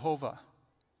Lord is Jehovah,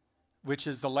 which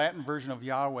is the Latin version of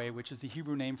Yahweh, which is the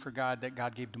Hebrew name for God that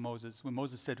God gave to Moses. When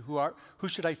Moses said, who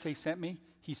should I say sent me?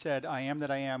 He said, I am that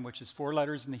I am, which is 4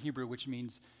 letters in the Hebrew,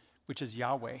 which is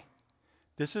Yahweh.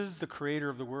 This is the creator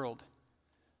of the world.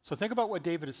 So think about what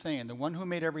David is saying. The one who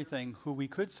made everything, who we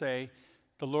could say,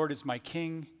 the Lord is my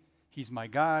king, he's my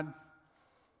God.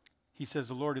 He says,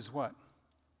 the Lord is what?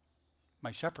 My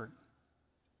shepherd.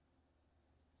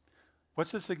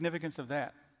 What's the significance of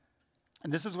that?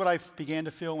 And this is what I began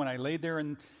to feel when I laid there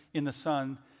in the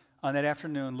sun on that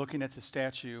afternoon looking at the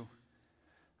statue.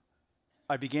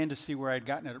 I began to see where I'd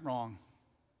gotten it wrong.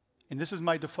 And this is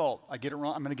my default. I get it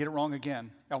wrong. I'm going to get it wrong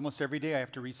again. Almost every day I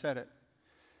have to reset it.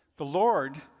 The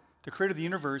Lord, the creator of the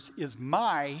universe, is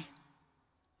my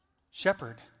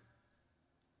shepherd.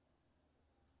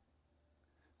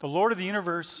 The Lord of the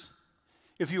universe,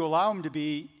 if you allow him to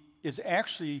be, is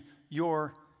actually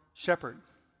your shepherd.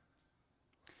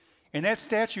 And that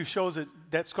statue shows it,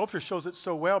 that sculpture shows it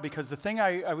so well, because the thing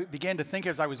I began to think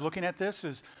as I was looking at this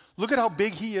is, look at how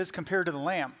big he is compared to the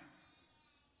lamb.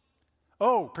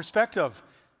 Oh, perspective.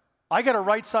 I got to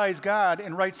right-size God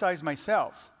and right-size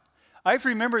myself. I have to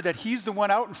remember that he's the one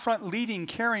out in front leading,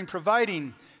 caring,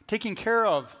 providing, taking care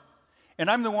of. And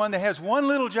I'm the one that has one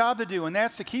little job to do, and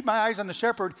that's to keep my eyes on the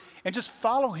shepherd and just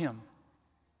follow him.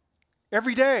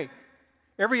 Every day.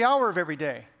 Every hour of every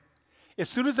day. As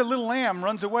soon as the little lamb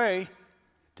runs away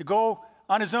to go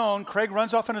on his own, Craig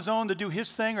runs off on his own to do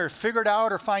his thing or figure it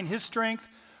out or find his strength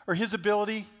or his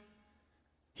ability,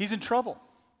 he's in trouble.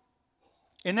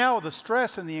 And now the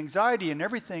stress and the anxiety and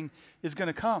everything is going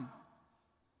to come.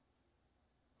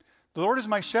 The Lord is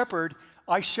my shepherd,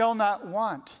 I shall not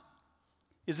want,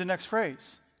 is the next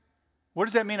phrase. What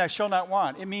does that mean, I shall not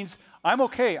want? It means I'm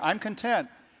okay, I'm content,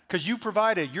 because you've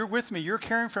provided, you're with me, you're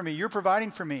caring for me, you're providing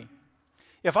for me.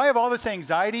 If I have all this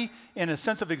anxiety and a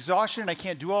sense of exhaustion and I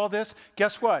can't do all this,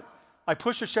 guess what? I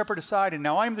push the shepherd aside and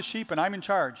now I'm the sheep and I'm in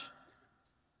charge.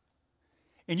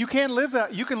 And you can live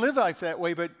life that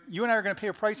way, but you and I are going to pay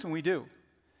a price when we do.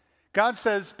 God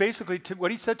says basically what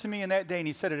he said to me in that day, and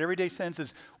he said it every day since,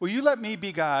 is, will you let me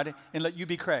be God and let you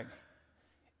be Craig?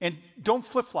 And don't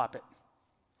flip-flop it.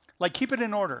 Like, keep it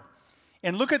in order.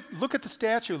 And look at the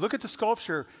statue, look at the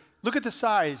sculpture, look at the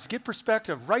size, get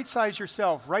perspective, right-size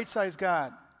yourself, right-size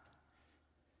God.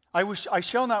 I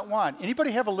shall not want.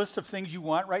 Anybody have a list of things you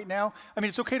want right now? I mean,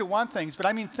 it's okay to want things, but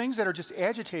I mean things that are just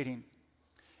agitating.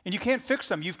 And you can't fix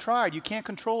them. You've tried. You can't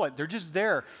control it. They're just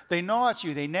there. They gnaw at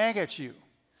you. They nag at you.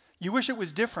 You wish it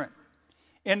was different.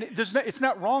 And it's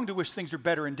not wrong to wish things are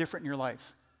better and different in your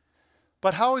life.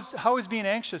 But how is being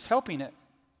anxious helping it?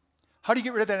 How do you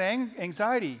get rid of that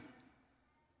anxiety?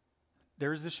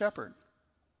 There's the shepherd.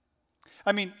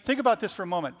 I mean, think about this for a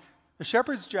moment. The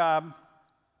shepherd's job,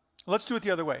 let's do it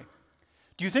the other way.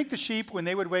 Do you think the sheep, when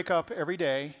they would wake up every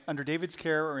day under David's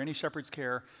care or any shepherd's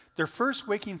care, their first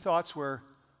waking thoughts were,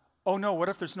 oh no, what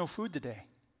if there's no food today?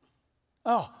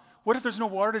 Oh, what if there's no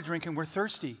water to drink and we're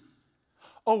thirsty?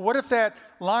 Oh, what if that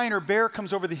lion or bear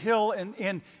comes over the hill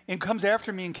and comes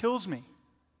after me and kills me?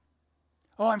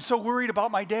 Oh, I'm so worried about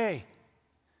my day.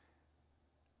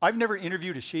 I've never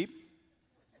interviewed a sheep,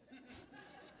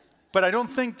 but I don't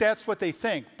think that's what they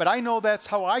think. But I know that's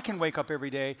how I can wake up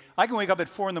every day. I can wake up at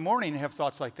 4 in the morning and have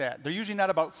thoughts like that. They're usually not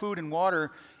about food and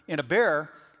water and a bear,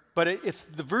 but it's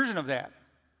the version of that.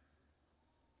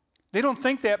 They don't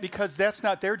think that because that's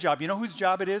not their job. You know whose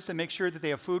job it is to make sure that they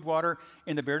have food, water,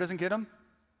 and the bear doesn't get them?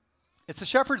 It's the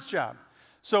shepherd's job.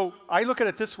 So I look at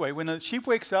it this way. When a sheep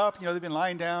wakes up, you know, they've been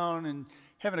lying down and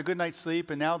having a good night's sleep,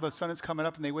 and now the sun is coming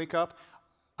up and they wake up.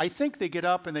 I think they get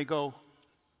up and they go,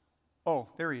 oh,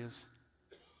 there he is.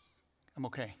 I'm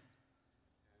okay.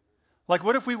 Like,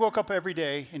 what if we woke up every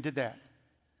day and did that?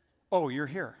 Oh, you're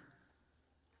here.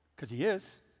 Because he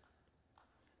is.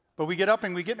 But we get up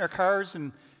and we get in our cars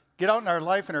and get out in our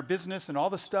life and our business and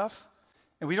all the stuff,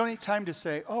 and we don't need time to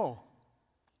say, oh.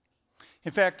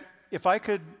 In fact, if I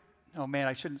could, oh man,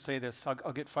 I shouldn't say this.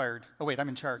 I'll get fired. Oh wait, I'm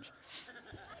in charge.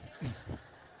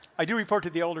 I do report to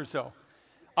the elders though.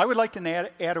 I would like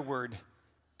to add a word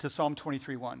to Psalm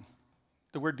 23:1,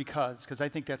 the word because I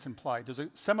think that's implied. There's a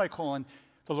semicolon,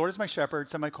 the Lord is my shepherd,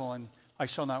 semicolon, I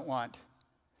shall not want.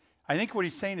 I think what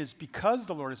he's saying is, because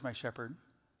the Lord is my shepherd,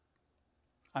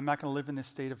 I'm not going to live in this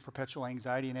state of perpetual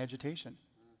anxiety and agitation,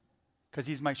 because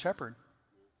he's my shepherd.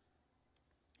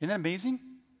 Isn't that amazing?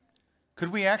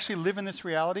 Could we actually live in this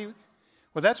reality?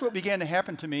 Well, that's what began to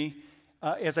happen to me.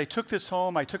 As I took this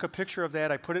home, I took a picture of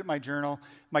that. I put it in my journal.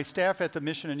 My staff at the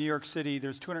mission in New York City,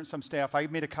 there's 200 and some staff. I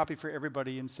made a copy for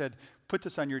everybody and said, put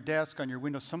this on your desk, on your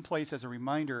window, someplace as a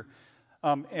reminder.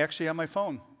 Actually, on my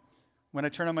phone. When I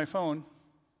turn on my phone,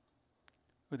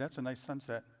 ooh, that's a nice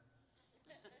sunset.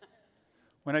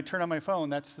 When I turn on my phone,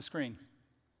 that's the screen.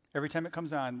 Every time it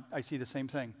comes on, I see the same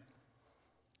thing.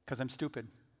 Because I'm stupid.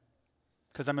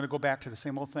 Because I'm going to go back to the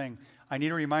same old thing. I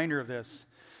need a reminder of this.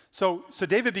 So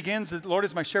David begins, the Lord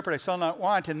is my shepherd, I shall not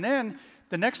want. And then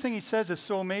the next thing he says is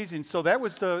so amazing. So that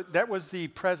was the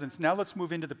presence. Now let's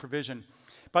move into the provision.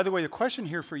 By the way, the question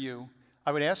here for you,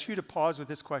 I would ask you to pause with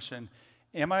this question.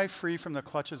 Am I free from the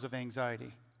clutches of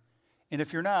anxiety? And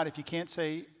if you're not, if you can't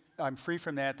say I'm free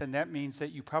from that, then that means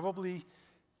that you probably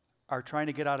are trying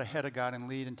to get out ahead of God and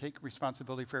lead and take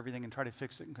responsibility for everything and try to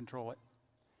fix it and control it.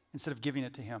 Instead of giving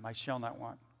it to him, I shall not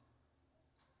want.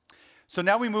 So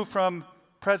now we move from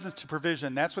presence to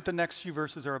provision. That's what the next few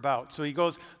verses are about. So he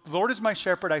goes, the Lord is my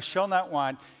shepherd, I shall not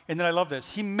want. And then I love this.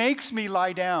 He makes me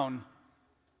lie down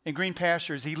in green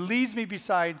pastures. He leads me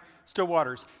beside still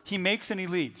waters. He makes and he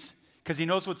leads because he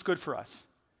knows what's good for us.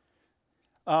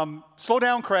 Slow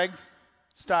down, Craig.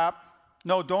 Stop.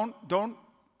 No, don't,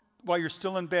 while you're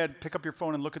still in bed, pick up your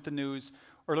phone and look at the news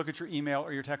or look at your email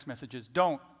or your text messages.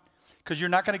 Don't. Because you're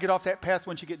not going to get off that path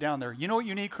once you get down there. You know what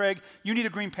you need, Craig? You need a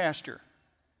green pasture.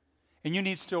 And you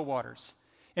need still waters.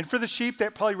 And for the sheep,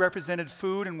 that probably represented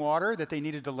food and water that they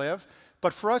needed to live.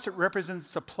 But for us, it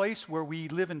represents a place where we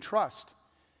live in trust,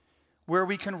 where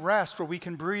we can rest, where we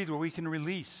can breathe, where we can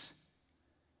release.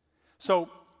 So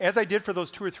as I did for those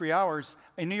 2 or 3 hours,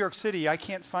 in New York City, I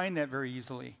can't find that very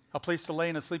easily. A place to lay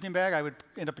in a sleeping bag, I would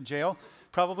end up in jail,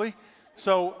 probably.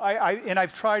 So and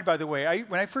I've tried, by the way.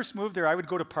 When I first moved there, I would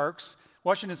go to parks,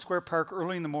 Washington Square Park,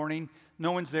 early in the morning.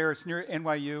 No one's there. It's near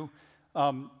NYU.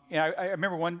 And I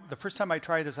remember the first time I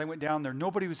tried this, I went down there.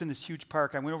 Nobody was in this huge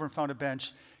park. I went over and found a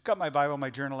bench, got my Bible, my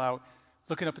journal out,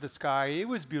 looking up at the sky. It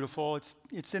was beautiful.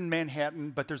 It's in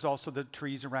Manhattan, but there's also the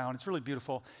trees around. It's really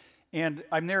beautiful. And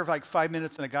I'm there for like 5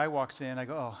 minutes, and a guy walks in. I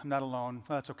go, oh, I'm not alone.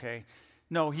 Well, that's okay.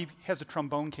 No, he has a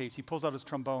trombone case. He pulls out his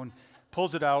trombone,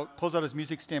 pulls out his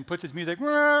music stand, puts his music,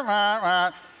 rah, rah,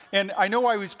 rah. And I know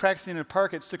why he was practicing in a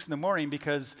park at 6 in the morning,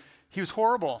 because he was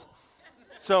horrible.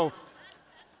 So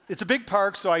it's a big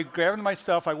park, so I grab my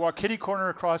stuff. I walk kitty corner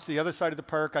across to the other side of the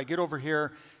park. I get over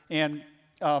here, and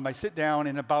I sit down,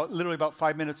 and literally about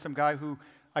 5 minutes, some guy who,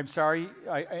 I'm sorry,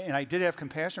 and I did have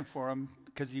compassion for him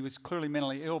because he was clearly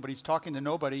mentally ill, but he's talking to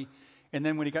nobody. And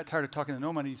then when he got tired of talking to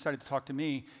nobody, he decided to talk to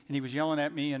me, and he was yelling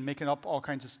at me and making up all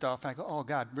kinds of stuff. And I go, oh,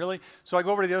 God, really? So I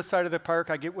go over to the other side of the park.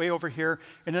 I get way over here,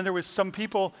 and then there was some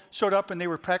people showed up, and they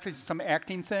were practicing some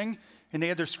acting thing, and they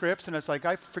had their scripts, and it's like,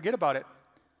 I forget about it.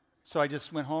 So I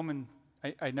just went home, and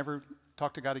I never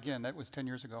talked to God again. That was 10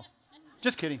 years ago.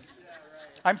 Just kidding. Yeah,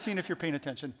 right. I'm seeing if you're paying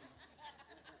attention.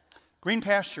 Green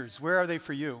pastures, where are they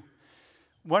for you?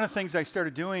 One of the things I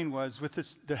started doing was, with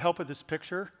the help of this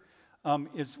picture,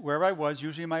 is wherever I was,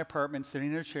 usually in my apartment,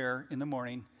 sitting in a chair in the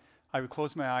morning, I would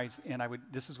close my eyes, and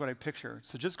this is what I picture.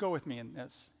 So just go with me in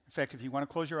this. In fact, if you want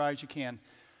to close your eyes, you can.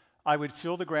 I would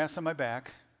feel the grass on my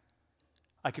back.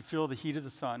 I could feel the heat of the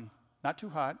sun. Not too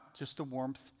hot, just the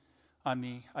warmth on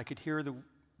me. I could hear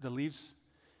the leaves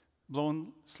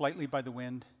blown slightly by the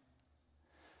wind.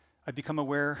 I'd become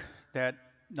aware that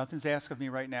nothing's asked of me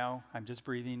right now. I'm just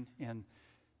breathing, and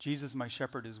Jesus, my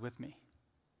shepherd, is with me.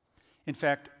 In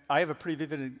fact, I have a pretty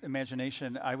vivid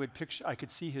imagination. I could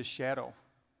see his shadow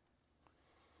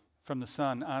from the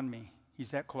sun on me.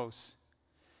 He's that close.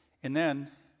 And then,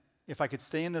 if I could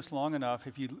stay in this long enough,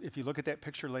 if you look at that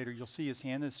picture later, you'll see his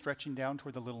hand is stretching down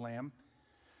toward the little lamb.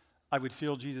 I would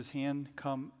feel Jesus' hand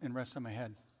come and rest on my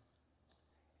head.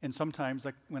 And sometimes,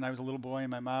 like when I was a little boy and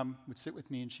my mom would sit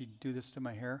with me and she'd do this to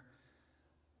my hair,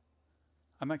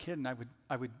 I'm not kidding,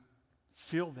 I would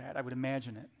feel that, I would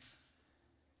imagine it.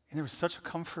 And there was such a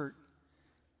comfort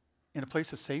in a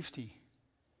place of safety.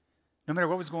 No matter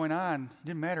what was going on, it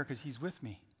didn't matter because he's with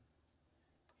me.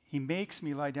 He makes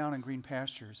me lie down in green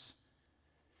pastures.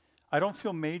 I don't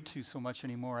feel made to so much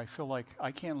anymore. I feel like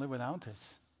I can't live without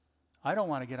this. I don't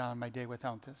want to get on my day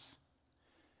without this.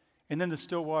 And then the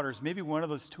still waters. Maybe one of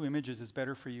those two images is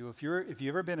better for you. If you've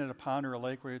ever been in a pond or a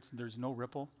lake where there's no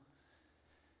ripple,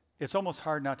 it's almost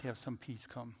hard not to have some peace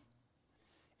come.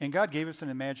 And God gave us an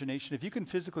imagination. If you can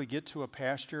physically get to a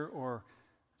pasture or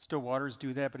still waters,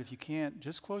 do that. But if you can't,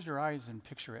 just close your eyes and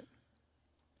picture it.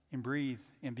 And breathe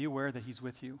and be aware that he's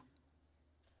with you.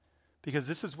 Because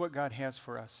this is what God has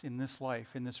for us in this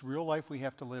life, in this real life we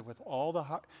have to live with all the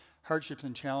hardships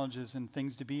and challenges and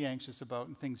things to be anxious about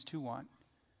and things to want.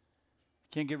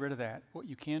 Can't get rid of that. What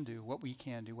you can do, what we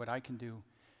can do, what I can do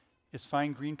is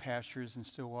find green pastures and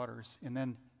still waters. And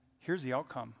then here's the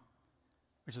outcome,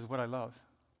 which is what I love.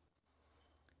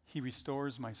 He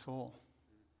restores my soul.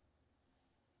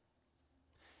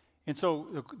 And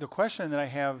so the question that I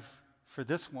have for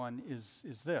this one is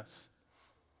this.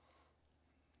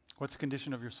 What's the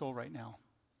condition of your soul right now?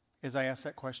 As I ask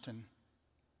that question,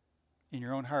 in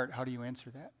your own heart, how do you answer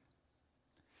that?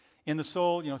 In the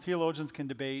soul, theologians can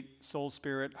debate soul,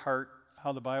 spirit, heart,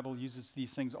 how the Bible uses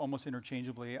these things almost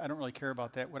interchangeably. I don't really care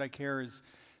about that. What I care is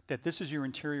that this is your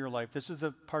interior life. This is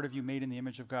the part of you made in the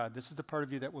image of God. This is the part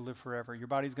of you that will live forever. Your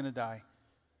body's going to die.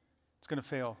 It's going to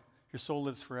fail. Your soul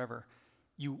lives forever.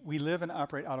 We live and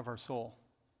operate out of our soul.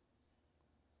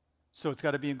 So it's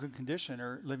got to be in good condition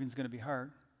or living's going to be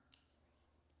hard.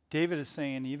 David is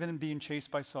saying, even in being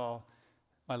chased by Saul,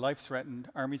 my life threatened,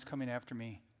 armies coming after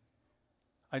me,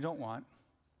 I don't want,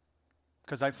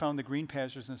 because I found the green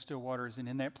pastures and still waters, and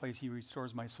in that place he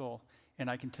restores my soul, and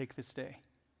I can take this day,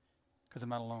 because I'm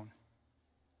not alone.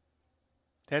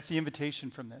 That's the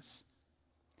invitation from this.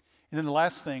 And then the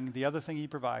last thing, the other thing he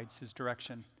provides is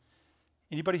direction.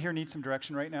 Anybody here need some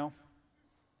direction right now?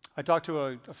 I talked to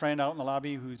a friend out in the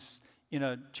lobby who's in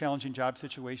a challenging job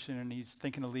situation, and he's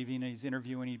thinking of leaving, and he's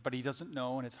interviewing, but he doesn't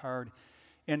know, and it's hard.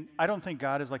 And I don't think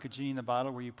God is like a genie in the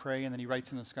bottle where you pray and then he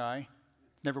writes in the sky.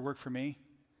 It's never worked for me.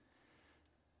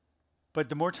 But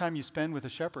the more time you spend with a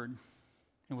shepherd,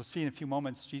 and we'll see in a few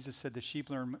moments, Jesus said the sheep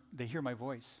they hear my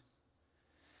voice.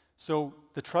 So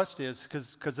the trust is,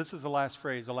 because this is the last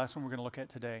phrase, the last one we're going to look at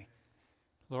today.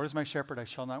 Lord is my shepherd, I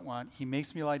shall not want. He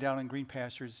makes me lie down in green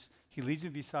pastures. He leads me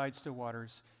beside still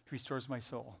waters. He restores my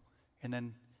soul. And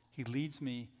then he leads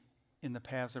me in the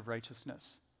paths of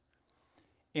righteousness.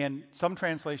 And some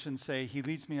translations say he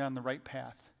leads me on the right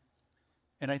path.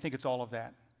 And I think it's all of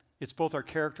that. It's both our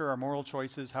character, our moral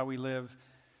choices, how we live,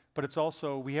 but it's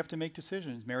also we have to make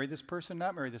decisions. Marry this person,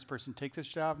 not marry this person. Take this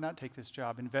job, not take this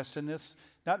job. Invest in this,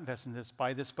 not invest in this.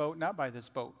 Buy this boat, not buy this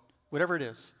boat. Whatever it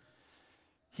is.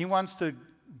 He wants to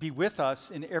be with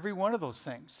us in every one of those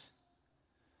things.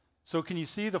 So can you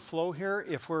see the flow here?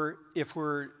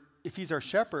 If he's our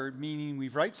shepherd, meaning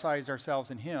we've right-sized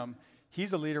ourselves in him,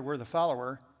 he's the leader, we're the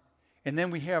follower. And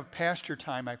then we have pasture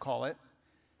time, I call it.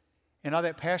 And out of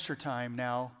that pasture time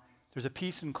now, there's a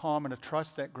peace and calm and a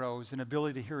trust that grows, an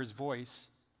ability to hear his voice.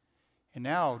 And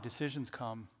now decisions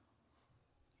come,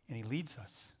 and he leads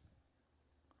us.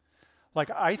 Like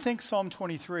I think Psalm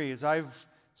 23, as I've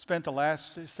spent the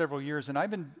last several years, and I've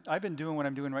been doing what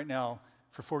I'm doing right now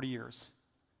for 40 years.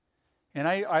 And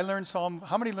I learned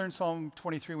how many learned Psalm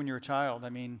 23 when you were a child? I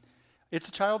mean, it's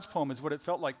a child's poem is what it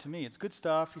felt like to me. It's good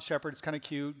stuff. He's shepherd. It's kind of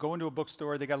cute. Go into a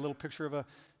bookstore. They got a little picture of a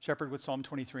shepherd with Psalm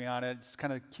 23 on it. It's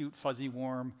kind of cute, fuzzy,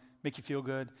 warm, make you feel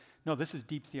good. No, this is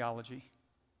deep theology.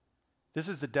 This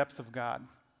is the depth of God.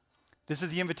 This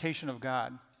is the invitation of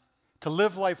God to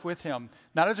live life with him,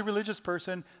 not as a religious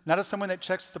person, not as someone that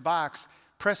checks the box.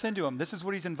 Press into him. This is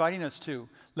what he's inviting us to.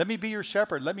 Let me be your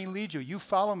shepherd. Let me lead you. You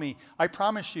follow me. I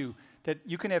promise you that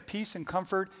you can have peace and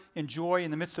comfort and joy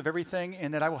in the midst of everything,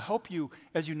 and that I will help you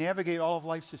as you navigate all of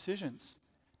life's decisions.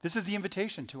 This is the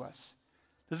invitation to us.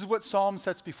 This is what Psalm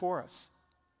sets before us.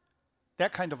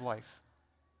 That kind of life.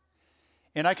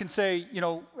 And I can say,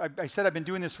 I said I've been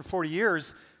doing this for 40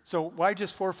 years, so why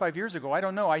just 4 or 5 years ago? I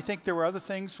don't know. I think there were other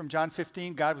things from John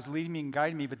 15. God was leading me and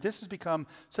guiding me, but this has become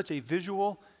such a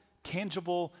visual,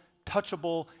 tangible,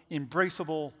 touchable,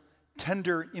 embraceable,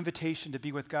 tender invitation to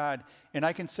be with God. And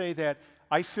I can say that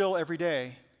I feel every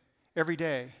day,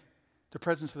 the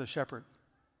presence of the shepherd.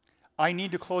 I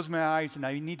need to close my eyes and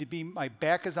I need to my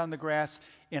back is on the grass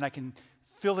and I can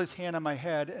feel his hand on my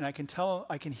head and I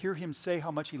can hear him say how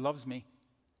much he loves me.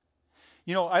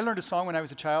 I learned a song when I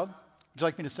was a child. Would you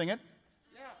like me to sing it?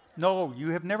 Yeah. No, you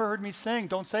have never heard me sing.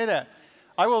 Don't say that.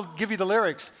 I will give you the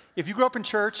lyrics. If you grew up in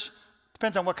church,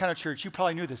 depends on what kind of church, you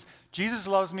probably knew this. Jesus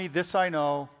loves me, this I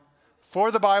know, for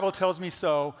the Bible tells me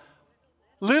so.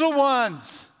 Little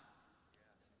ones,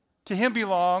 to him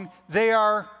belong. They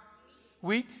are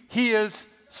weak. He is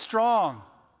strong.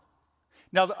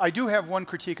 Now, I do have one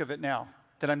critique of it now,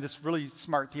 that I'm this really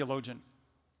smart theologian.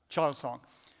 Child song.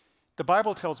 The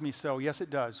Bible tells me so. Yes, it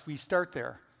does. We start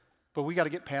there, but we got to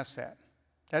get past that.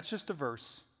 That's just a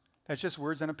verse. That's just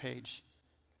words on a page.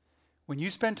 When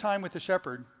you spend time with the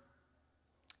shepherd,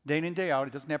 day in and day out,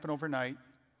 it doesn't happen overnight,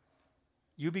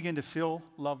 you begin to feel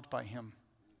loved by him.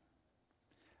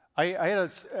 I had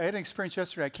an experience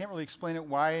yesterday. I can't really explain it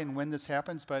why and when this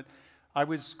happens, but I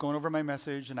was going over my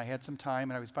message, and I had some time,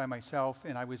 and I was by myself,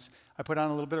 and I put on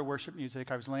a little bit of worship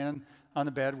music. I was laying on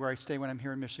the bed where I stay when I'm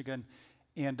here in Michigan,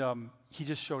 and he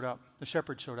just showed up. The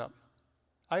shepherd showed up.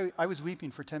 I was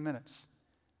weeping for 10 minutes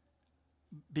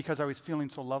because I was feeling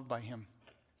so loved by him.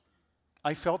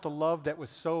 I felt a love that was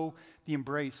so the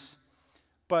embrace.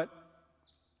 But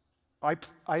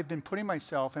I've been putting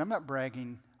myself, and I'm not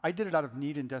bragging, I did it out of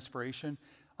need and desperation.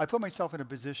 I put myself in a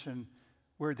position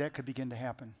where that could begin to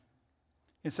happen.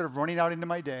 Instead of running out into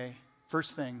my day,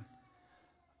 first thing,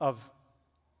 of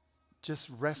just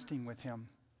resting with him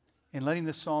and letting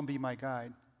this psalm be my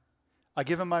guide. I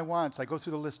give him my wants. I go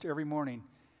through the list every morning.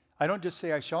 I don't just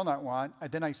say, I shall not want.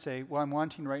 Then I say, well, I'm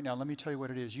wanting right now. Let me tell you what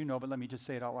it is. You know, but let me just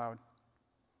say it out loud.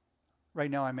 Right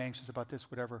now, I'm anxious about this,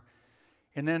 whatever.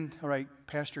 And then, all right,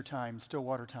 pasture time, still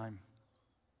water time.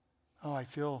 Oh, I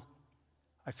feel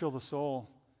the soul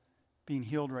being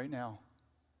healed right now.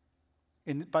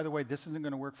 And by the way, this isn't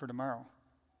going to work for tomorrow.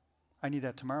 I need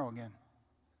that tomorrow again.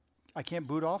 I can't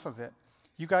boot off of it.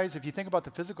 You guys, if you think about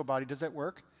the physical body, does that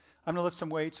work? I'm going to lift some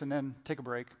weights and then take a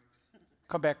break.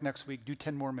 Come back next week, do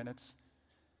 10 more minutes.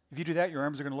 If you do that, your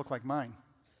arms are going to look like mine.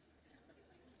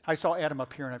 I saw Adam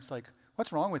up here and I was like,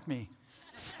 what's wrong with me?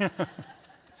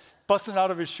 Busting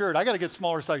out of his shirt. I got to get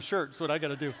smaller size shirts. That's what I got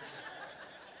to do.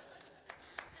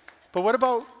 But what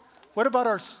about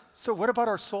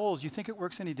our souls? You think it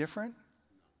works any different?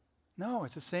 No,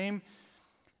 it's the same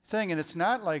thing. And it's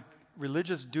not like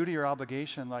religious duty or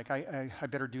obligation, like I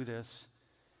better do this.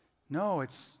 No,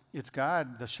 it's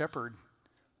God, the shepherd,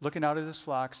 looking out at his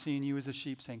flock, seeing you as a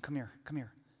sheep, saying, come here, come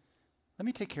here. Let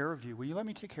me take care of you. Will you let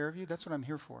me take care of you? That's what I'm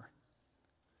here for.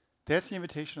 That's the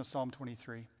invitation of Psalm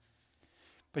 23.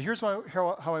 But here's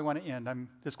how I want to end.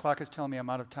 This clock is telling me I'm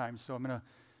out of time, so I'm going to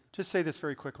just say this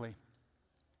very quickly.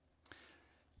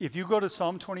 If you go to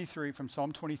Psalm 23, from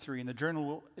Psalm 23, and the journal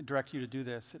will direct you to do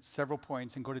this at several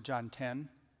points, and go to John 10.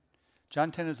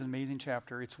 John 10 is an amazing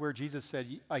chapter. It's where Jesus said,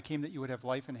 I came that you would have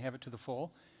life and have it to the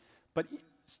full. But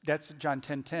that's John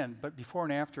 10:10. But before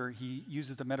and after, he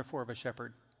uses the metaphor of a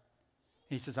shepherd.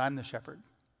 And he says, I'm the shepherd.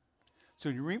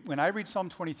 So when I read Psalm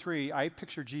 23, I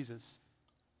picture Jesus.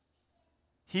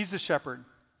 He's the shepherd.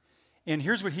 And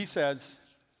here's what he says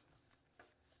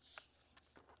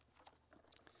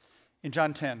in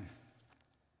John 10.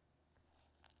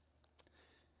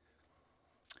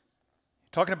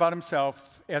 Talking about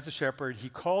himself as a shepherd, he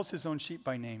calls his own sheep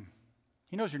by name.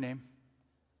 He knows your name.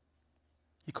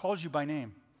 He calls you by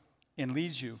name and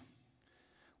leads you.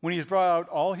 When he has brought out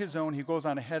all his own, he goes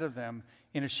on ahead of them,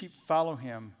 and his sheep follow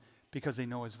him because they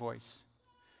know his voice.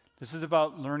 This is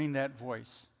about learning that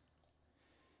voice.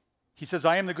 He says,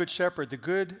 I am the good shepherd. The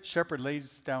good shepherd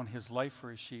lays down his life for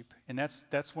his sheep. And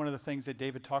that's one of the things that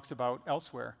David talks about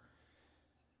elsewhere.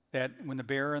 That when the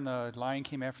bear and the lion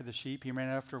came after the sheep, he ran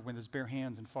after with his bare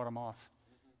hands and fought them off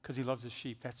because he loves his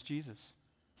sheep. That's Jesus.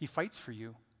 He fights for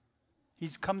you. He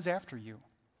comes after you.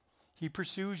 He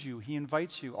pursues you. He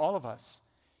invites you, all of us,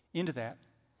 into that.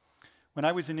 When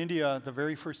I was in India the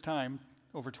very first time,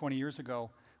 over 20 years ago,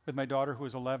 with my daughter who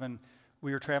was 11,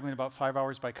 we were traveling about 5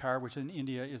 hours by car, which in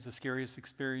India is the scariest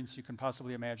experience you can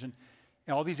possibly imagine.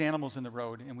 And all these animals in the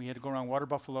road, and we had to go around water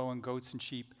buffalo and goats and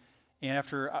sheep. And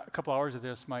after a couple hours of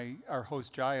this, our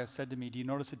host Jaya said to me, do you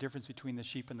notice a difference between the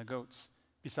sheep and the goats,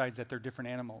 besides that they're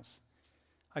different animals?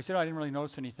 I said, I didn't really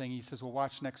notice anything. He says, well,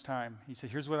 watch next time. He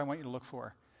said, here's what I want you to look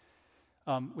for.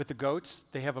 With the goats,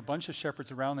 they have a bunch of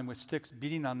shepherds around them with sticks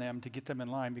beating on them to get them in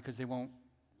line because they won't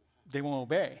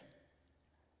obey.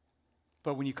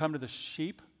 But when you come to the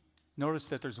sheep, notice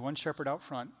that there's one shepherd out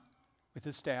front with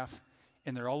his staff,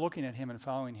 and they're all looking at him and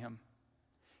following him.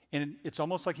 And it's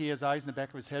almost like he has eyes in the back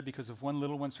of his head, because if one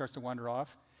little one starts to wander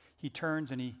off, he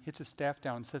turns and he hits his staff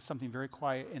down and says something very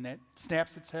quiet, and that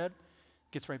snaps its head,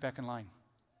 gets right back in line.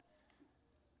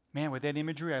 Man, with that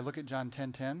imagery, I look at John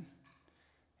 10:10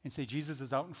 and say, Jesus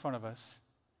is out in front of us,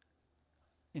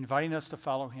 inviting us to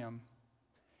follow him.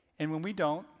 And when we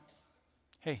don't,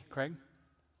 hey, Craig,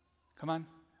 come on,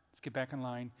 let's get back in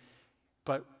line.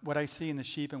 But what I see in the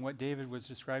sheep and what David was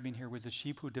describing here was a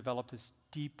sheep who developed this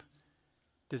deep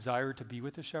desire to be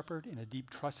with the shepherd and a deep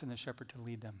trust in the shepherd to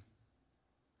lead them.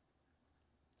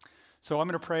 So I'm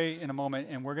going to pray in a moment,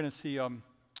 and we're going to see,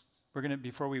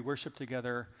 before we worship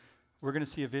together, we're going to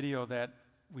see a video that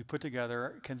we put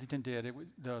together. Kensington did.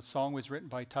 The song was written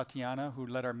by Tatiana, who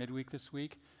led our midweek this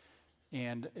week.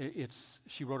 And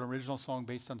she wrote an original song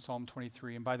based on Psalm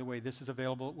 23. And by the way, this is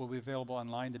available, will be available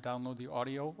online to download the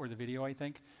audio or the video, I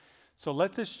think. So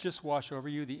let this just wash over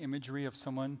you, the imagery of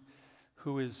someone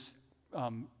who is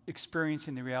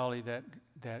experiencing the reality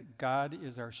that God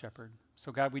is our shepherd.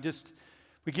 So God,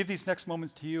 We give these next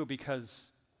moments to you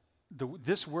because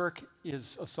this work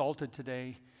is assaulted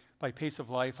today by pace of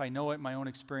life. I know it in my own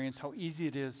experience how easy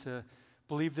it is to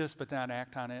believe this but not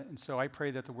act on it. And so I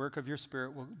pray that the work of your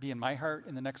Spirit will be in my heart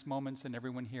in the next moments and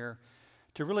everyone here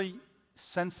to really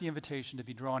sense the invitation to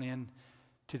be drawn in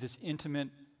to this intimate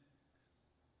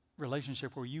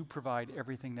relationship where you provide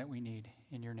everything that we need.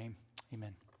 In your name,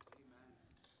 amen.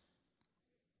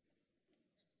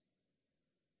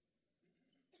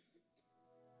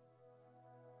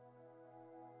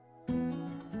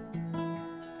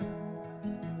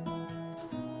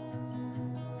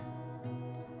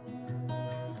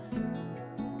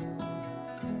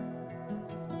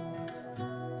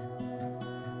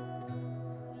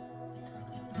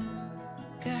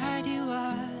 God, you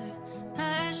are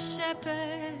my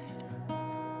shepherd.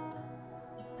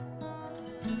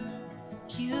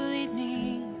 You lead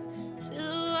me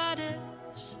to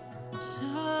waters so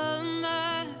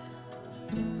my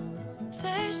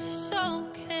thirsty soul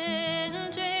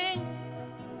can drink,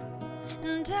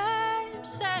 and I'm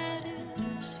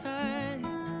satisfied.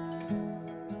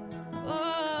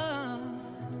 Oh,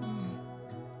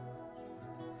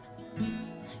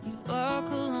 you walk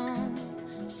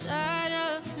alongside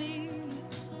of me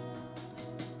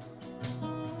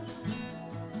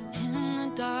in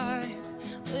the dark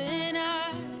when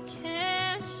I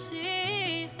can't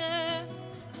see the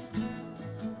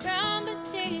ground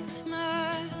beneath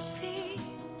my feet.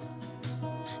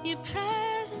 Your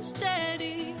presence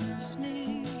steadies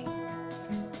me.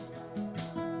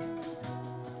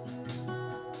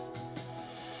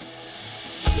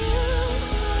 You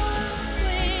are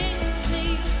with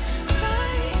me,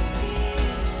 right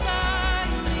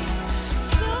beside me.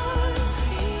 You're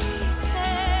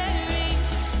preparing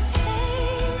a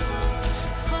table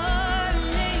for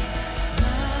me.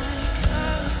 My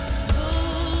cup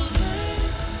overflows,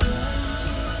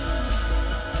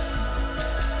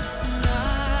 and I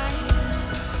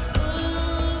am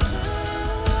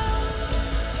overwhelmed.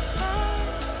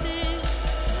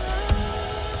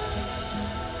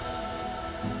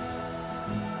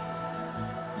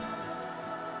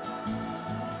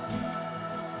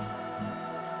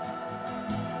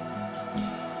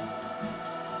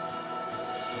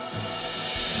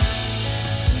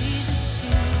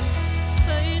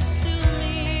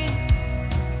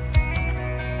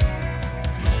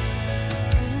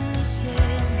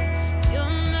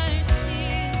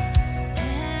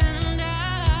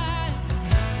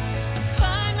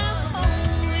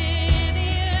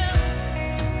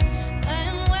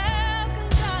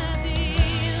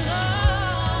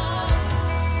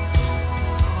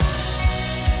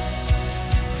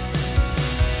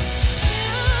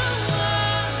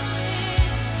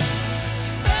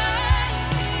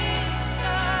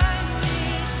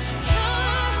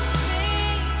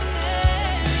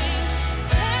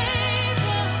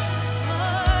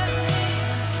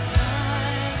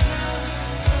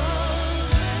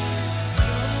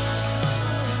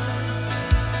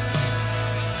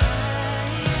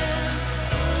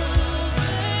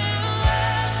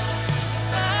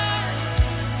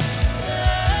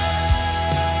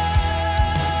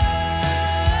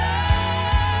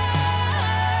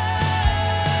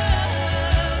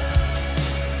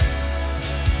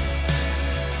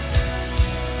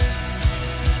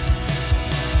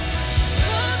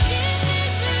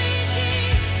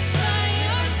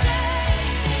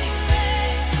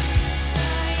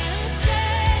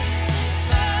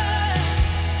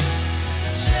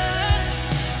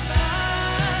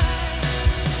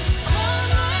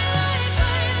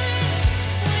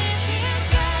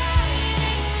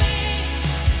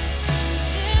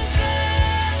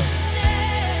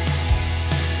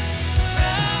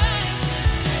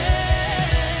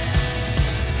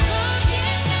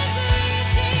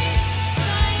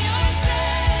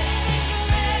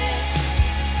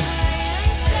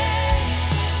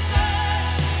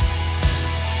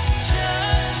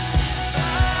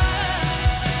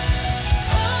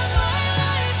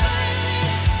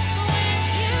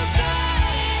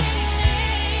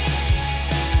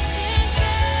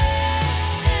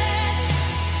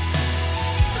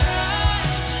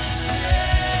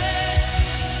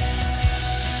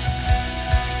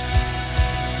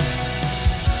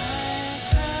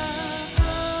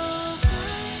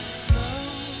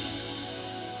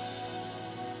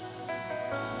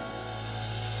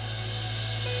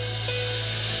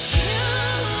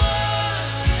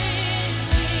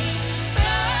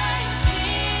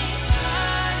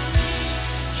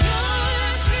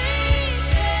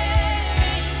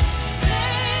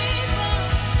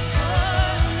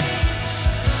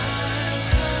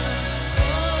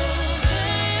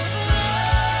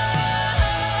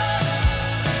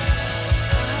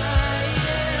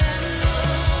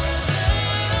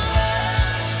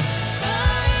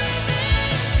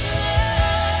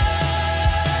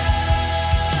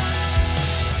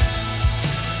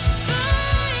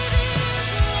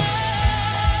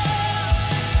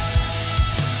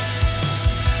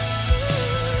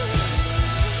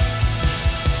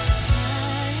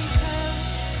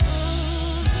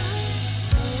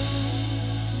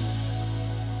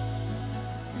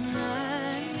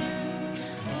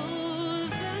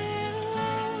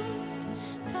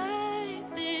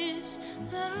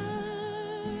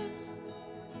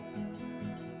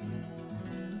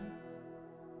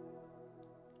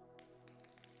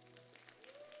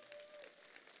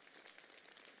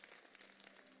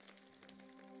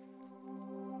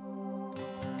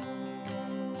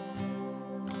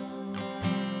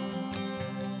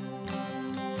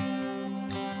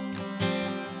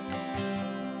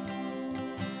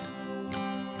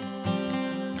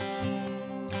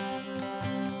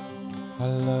 I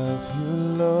love you,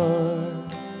 Lord.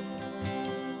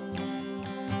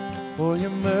 Oh,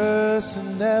 your mercy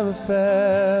never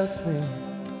fails me.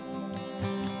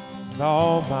 In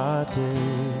all my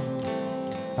days,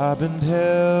 I've been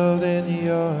held in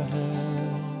your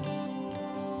hand.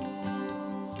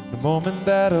 The moment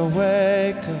that I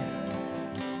wake up,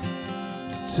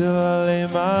 till I lay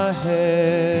my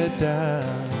head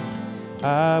down,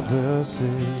 I will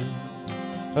sing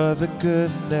of the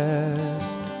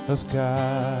goodness of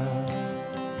God.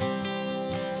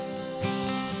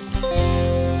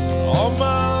 All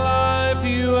my life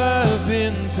you have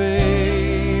been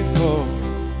faithful.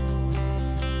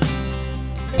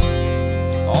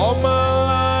 All my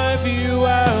life you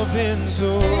have been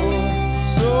so,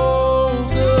 so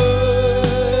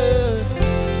good.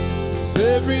 With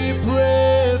every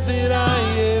breath that I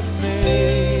am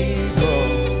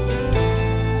able,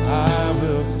 I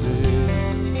will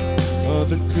sing of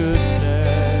the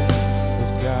goodness of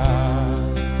God.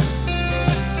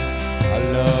 I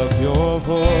love your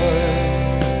voice.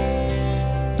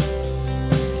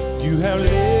 You have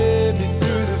led me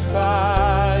through the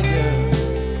fire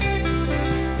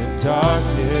and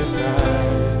darkest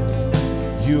night.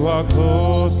 You are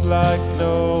close like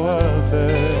no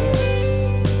other.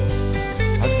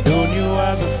 I've known you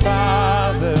as a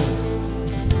father.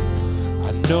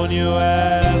 I've known you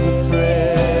as a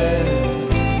friend.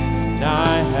 And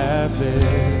I have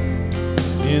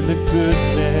lived in the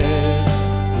goodness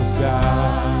of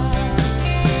God.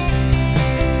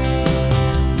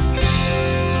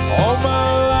 All my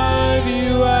life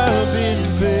you have been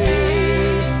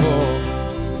faithful.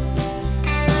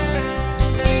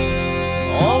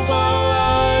 All my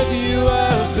life you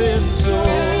have been so,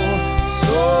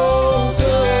 so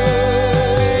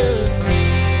good.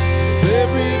 With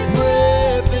every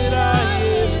breath that I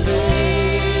am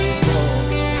able,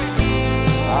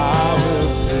 I will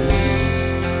sing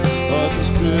of the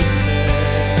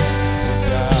goodness of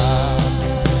God.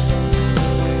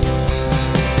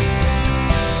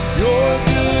 Your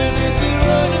goodness is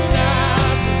running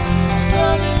out, it's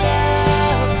running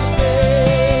out to me.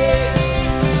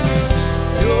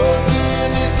 Your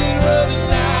goodness is running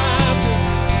out,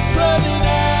 it's running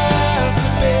out to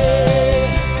me.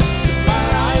 With my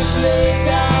life laid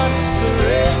down and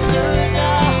surrendered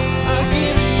now, I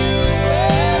give you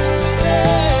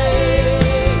everything.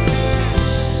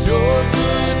 Your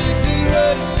goodness is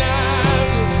running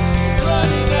out, it's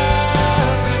running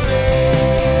out to me.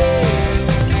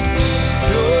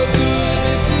 Your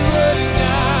goodness is running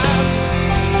out,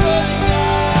 it's running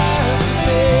out to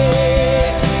me.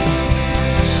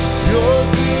 Your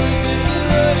goodness is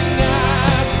running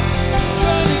out, it's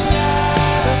running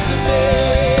out to me.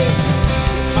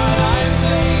 With my life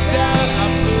laid down,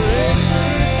 I'm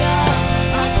surrendered now,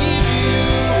 I give you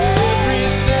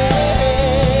everything.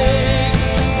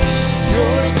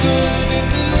 Your goodness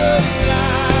is running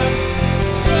out,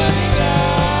 it's running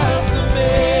out to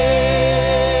me.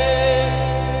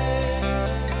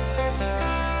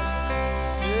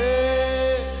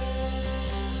 Yeah.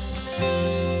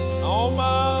 All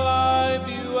my life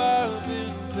you have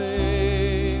been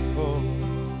faithful.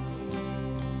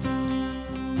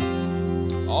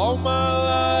 All my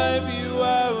life you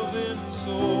have been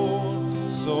so,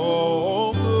 so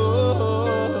good.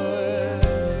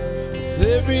 With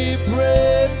every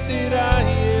breath that I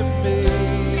am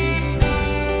made,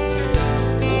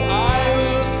 I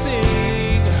will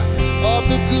sing of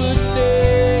the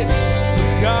goodness of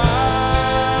God.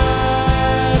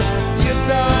 Yes,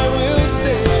 I will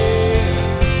sing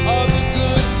of the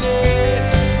goodness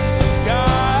of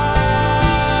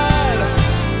God.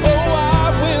 Oh, I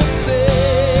will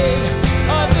sing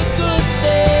of the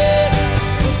goodness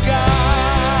of God.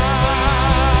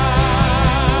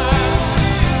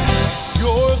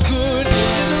 Your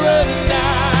goodness is running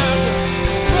out,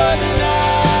 it's running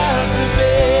out to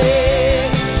me.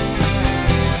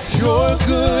 Your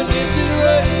goodness is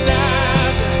running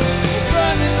out, it's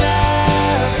running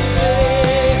out to me.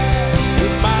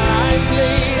 With my life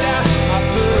laid out, I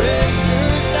surrender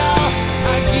now,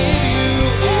 I give you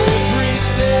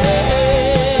everything.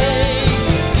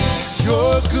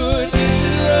 Your goodness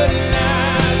is running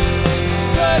out, it's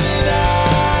running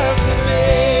out to me.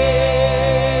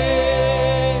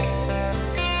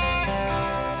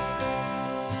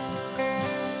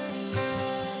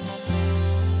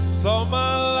 So all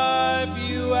my life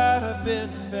you have been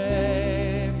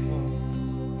faithful.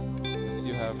 Yes,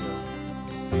 you have, Lord.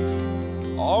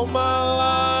 All my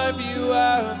life you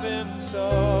have been so,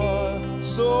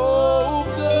 so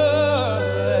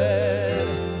good.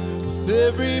 With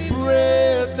every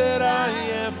breath that I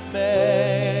am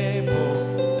able,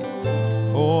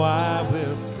 oh, I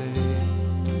will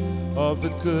sing of of the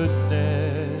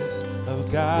goodness of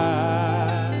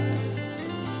God.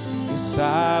 Yes,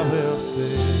 I will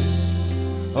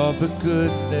sing of the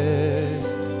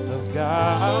goodness of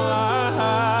God.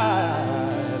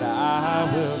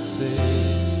 I will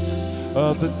sing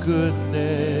of the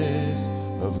goodness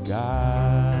of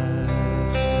God.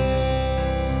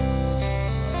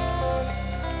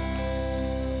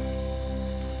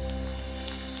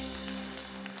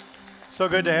 So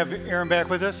good to have Aaron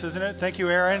back with us, isn't it? Thank you,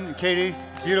 Aaron and Katie.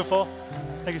 Beautiful.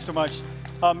 Thank you so much.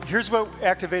 Here's what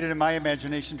activated in my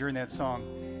imagination during that song.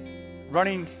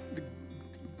 Running,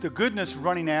 the goodness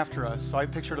running after us. So I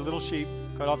pictured a little sheep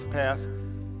got off the path,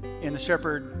 and the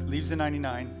shepherd leaves the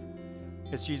 99,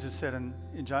 as Jesus said in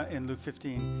Luke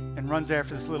 15, and runs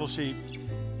after this little sheep,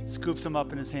 scoops him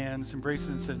up in his hands, embraces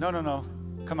and says, no, no, no,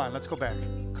 come on, let's go back.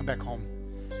 Come back home.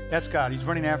 That's God. He's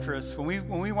running after us.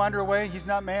 When we wander away, he's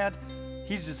not mad.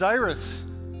 He's desirous.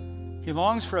 He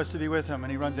longs for us to be with him,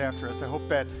 and he runs after us. I hope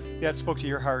that spoke to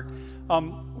your heart.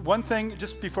 One thing,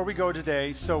 just before we go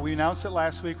today, so we announced it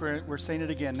last week, we're saying it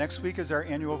again. Next week is our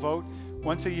annual vote.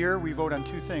 Once a year, we vote on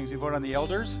two things. We vote on the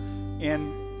elders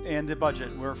and the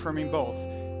budget. We're affirming both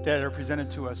that are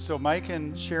presented to us. So Mike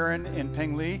and Sharon and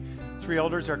Peng Lee, 3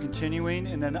 elders, are continuing,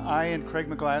 and then I and Craig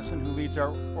McGlasson, who leads our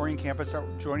Orion campus, are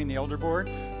joining the elder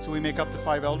board. So we make up to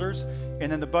 5 elders,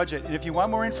 and then the budget. And if you want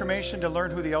more information to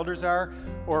learn who the elders are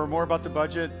or more about the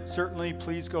budget, certainly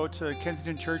please go to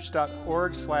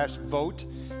kensingtonchurch.org/vote,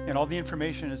 and all the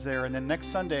information is there. And then next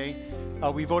Sunday,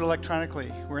 we vote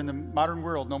electronically. We're in the modern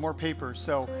world, no more paper.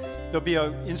 So there'll be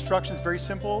instructions, very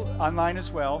simple, online as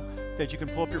well, that you can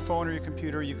pull up your phone or your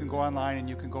computer, you can go online and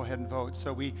you can go ahead and vote.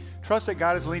 So we trust that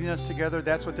God is leading us together.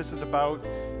 That's what this is about.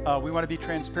 We want to be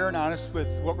transparent, honest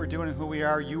with what we're doing and who we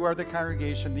are. You are the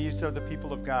congregation. These are the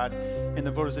people of God, and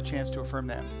the vote is a chance to affirm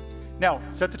that. Now,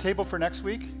 set the table for next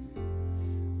week.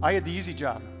 I had the easy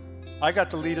job. I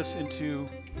got to lead us into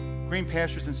green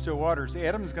pastures and still waters.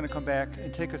 Adam is going to come back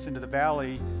and take us into the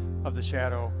valley of the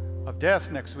shadow of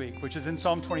death next week, which is in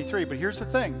Psalm 23. But here's the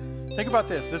thing. Think about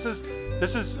this. This is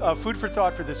food for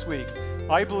thought for this week.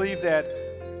 I believe that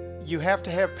you have to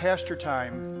have pasture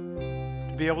time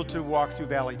to be able to walk through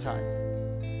valley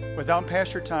time. Without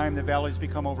pasture time, the valleys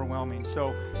become overwhelming.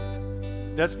 So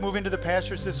let's move into the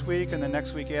pastures this week, and then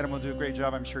next week Adam will do a great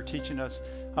job, I'm sure, teaching us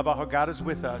about how God is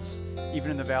with us, even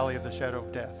in the valley of the shadow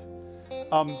of death.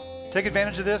 Take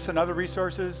advantage of this and other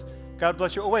resources. God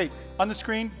bless you. Oh, wait, on the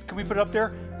screen, can we put it up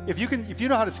there? If you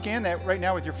know how to scan that right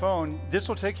now with your phone, this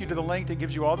will take you to the link that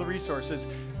gives you all the resources.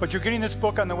 But you're getting this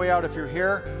book on the way out if you're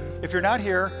here. If you're not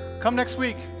here, come next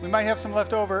week. We might have some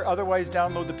left over. Otherwise,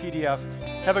 download the PDF.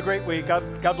 Have a great week.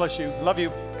 God bless you. Love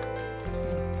you.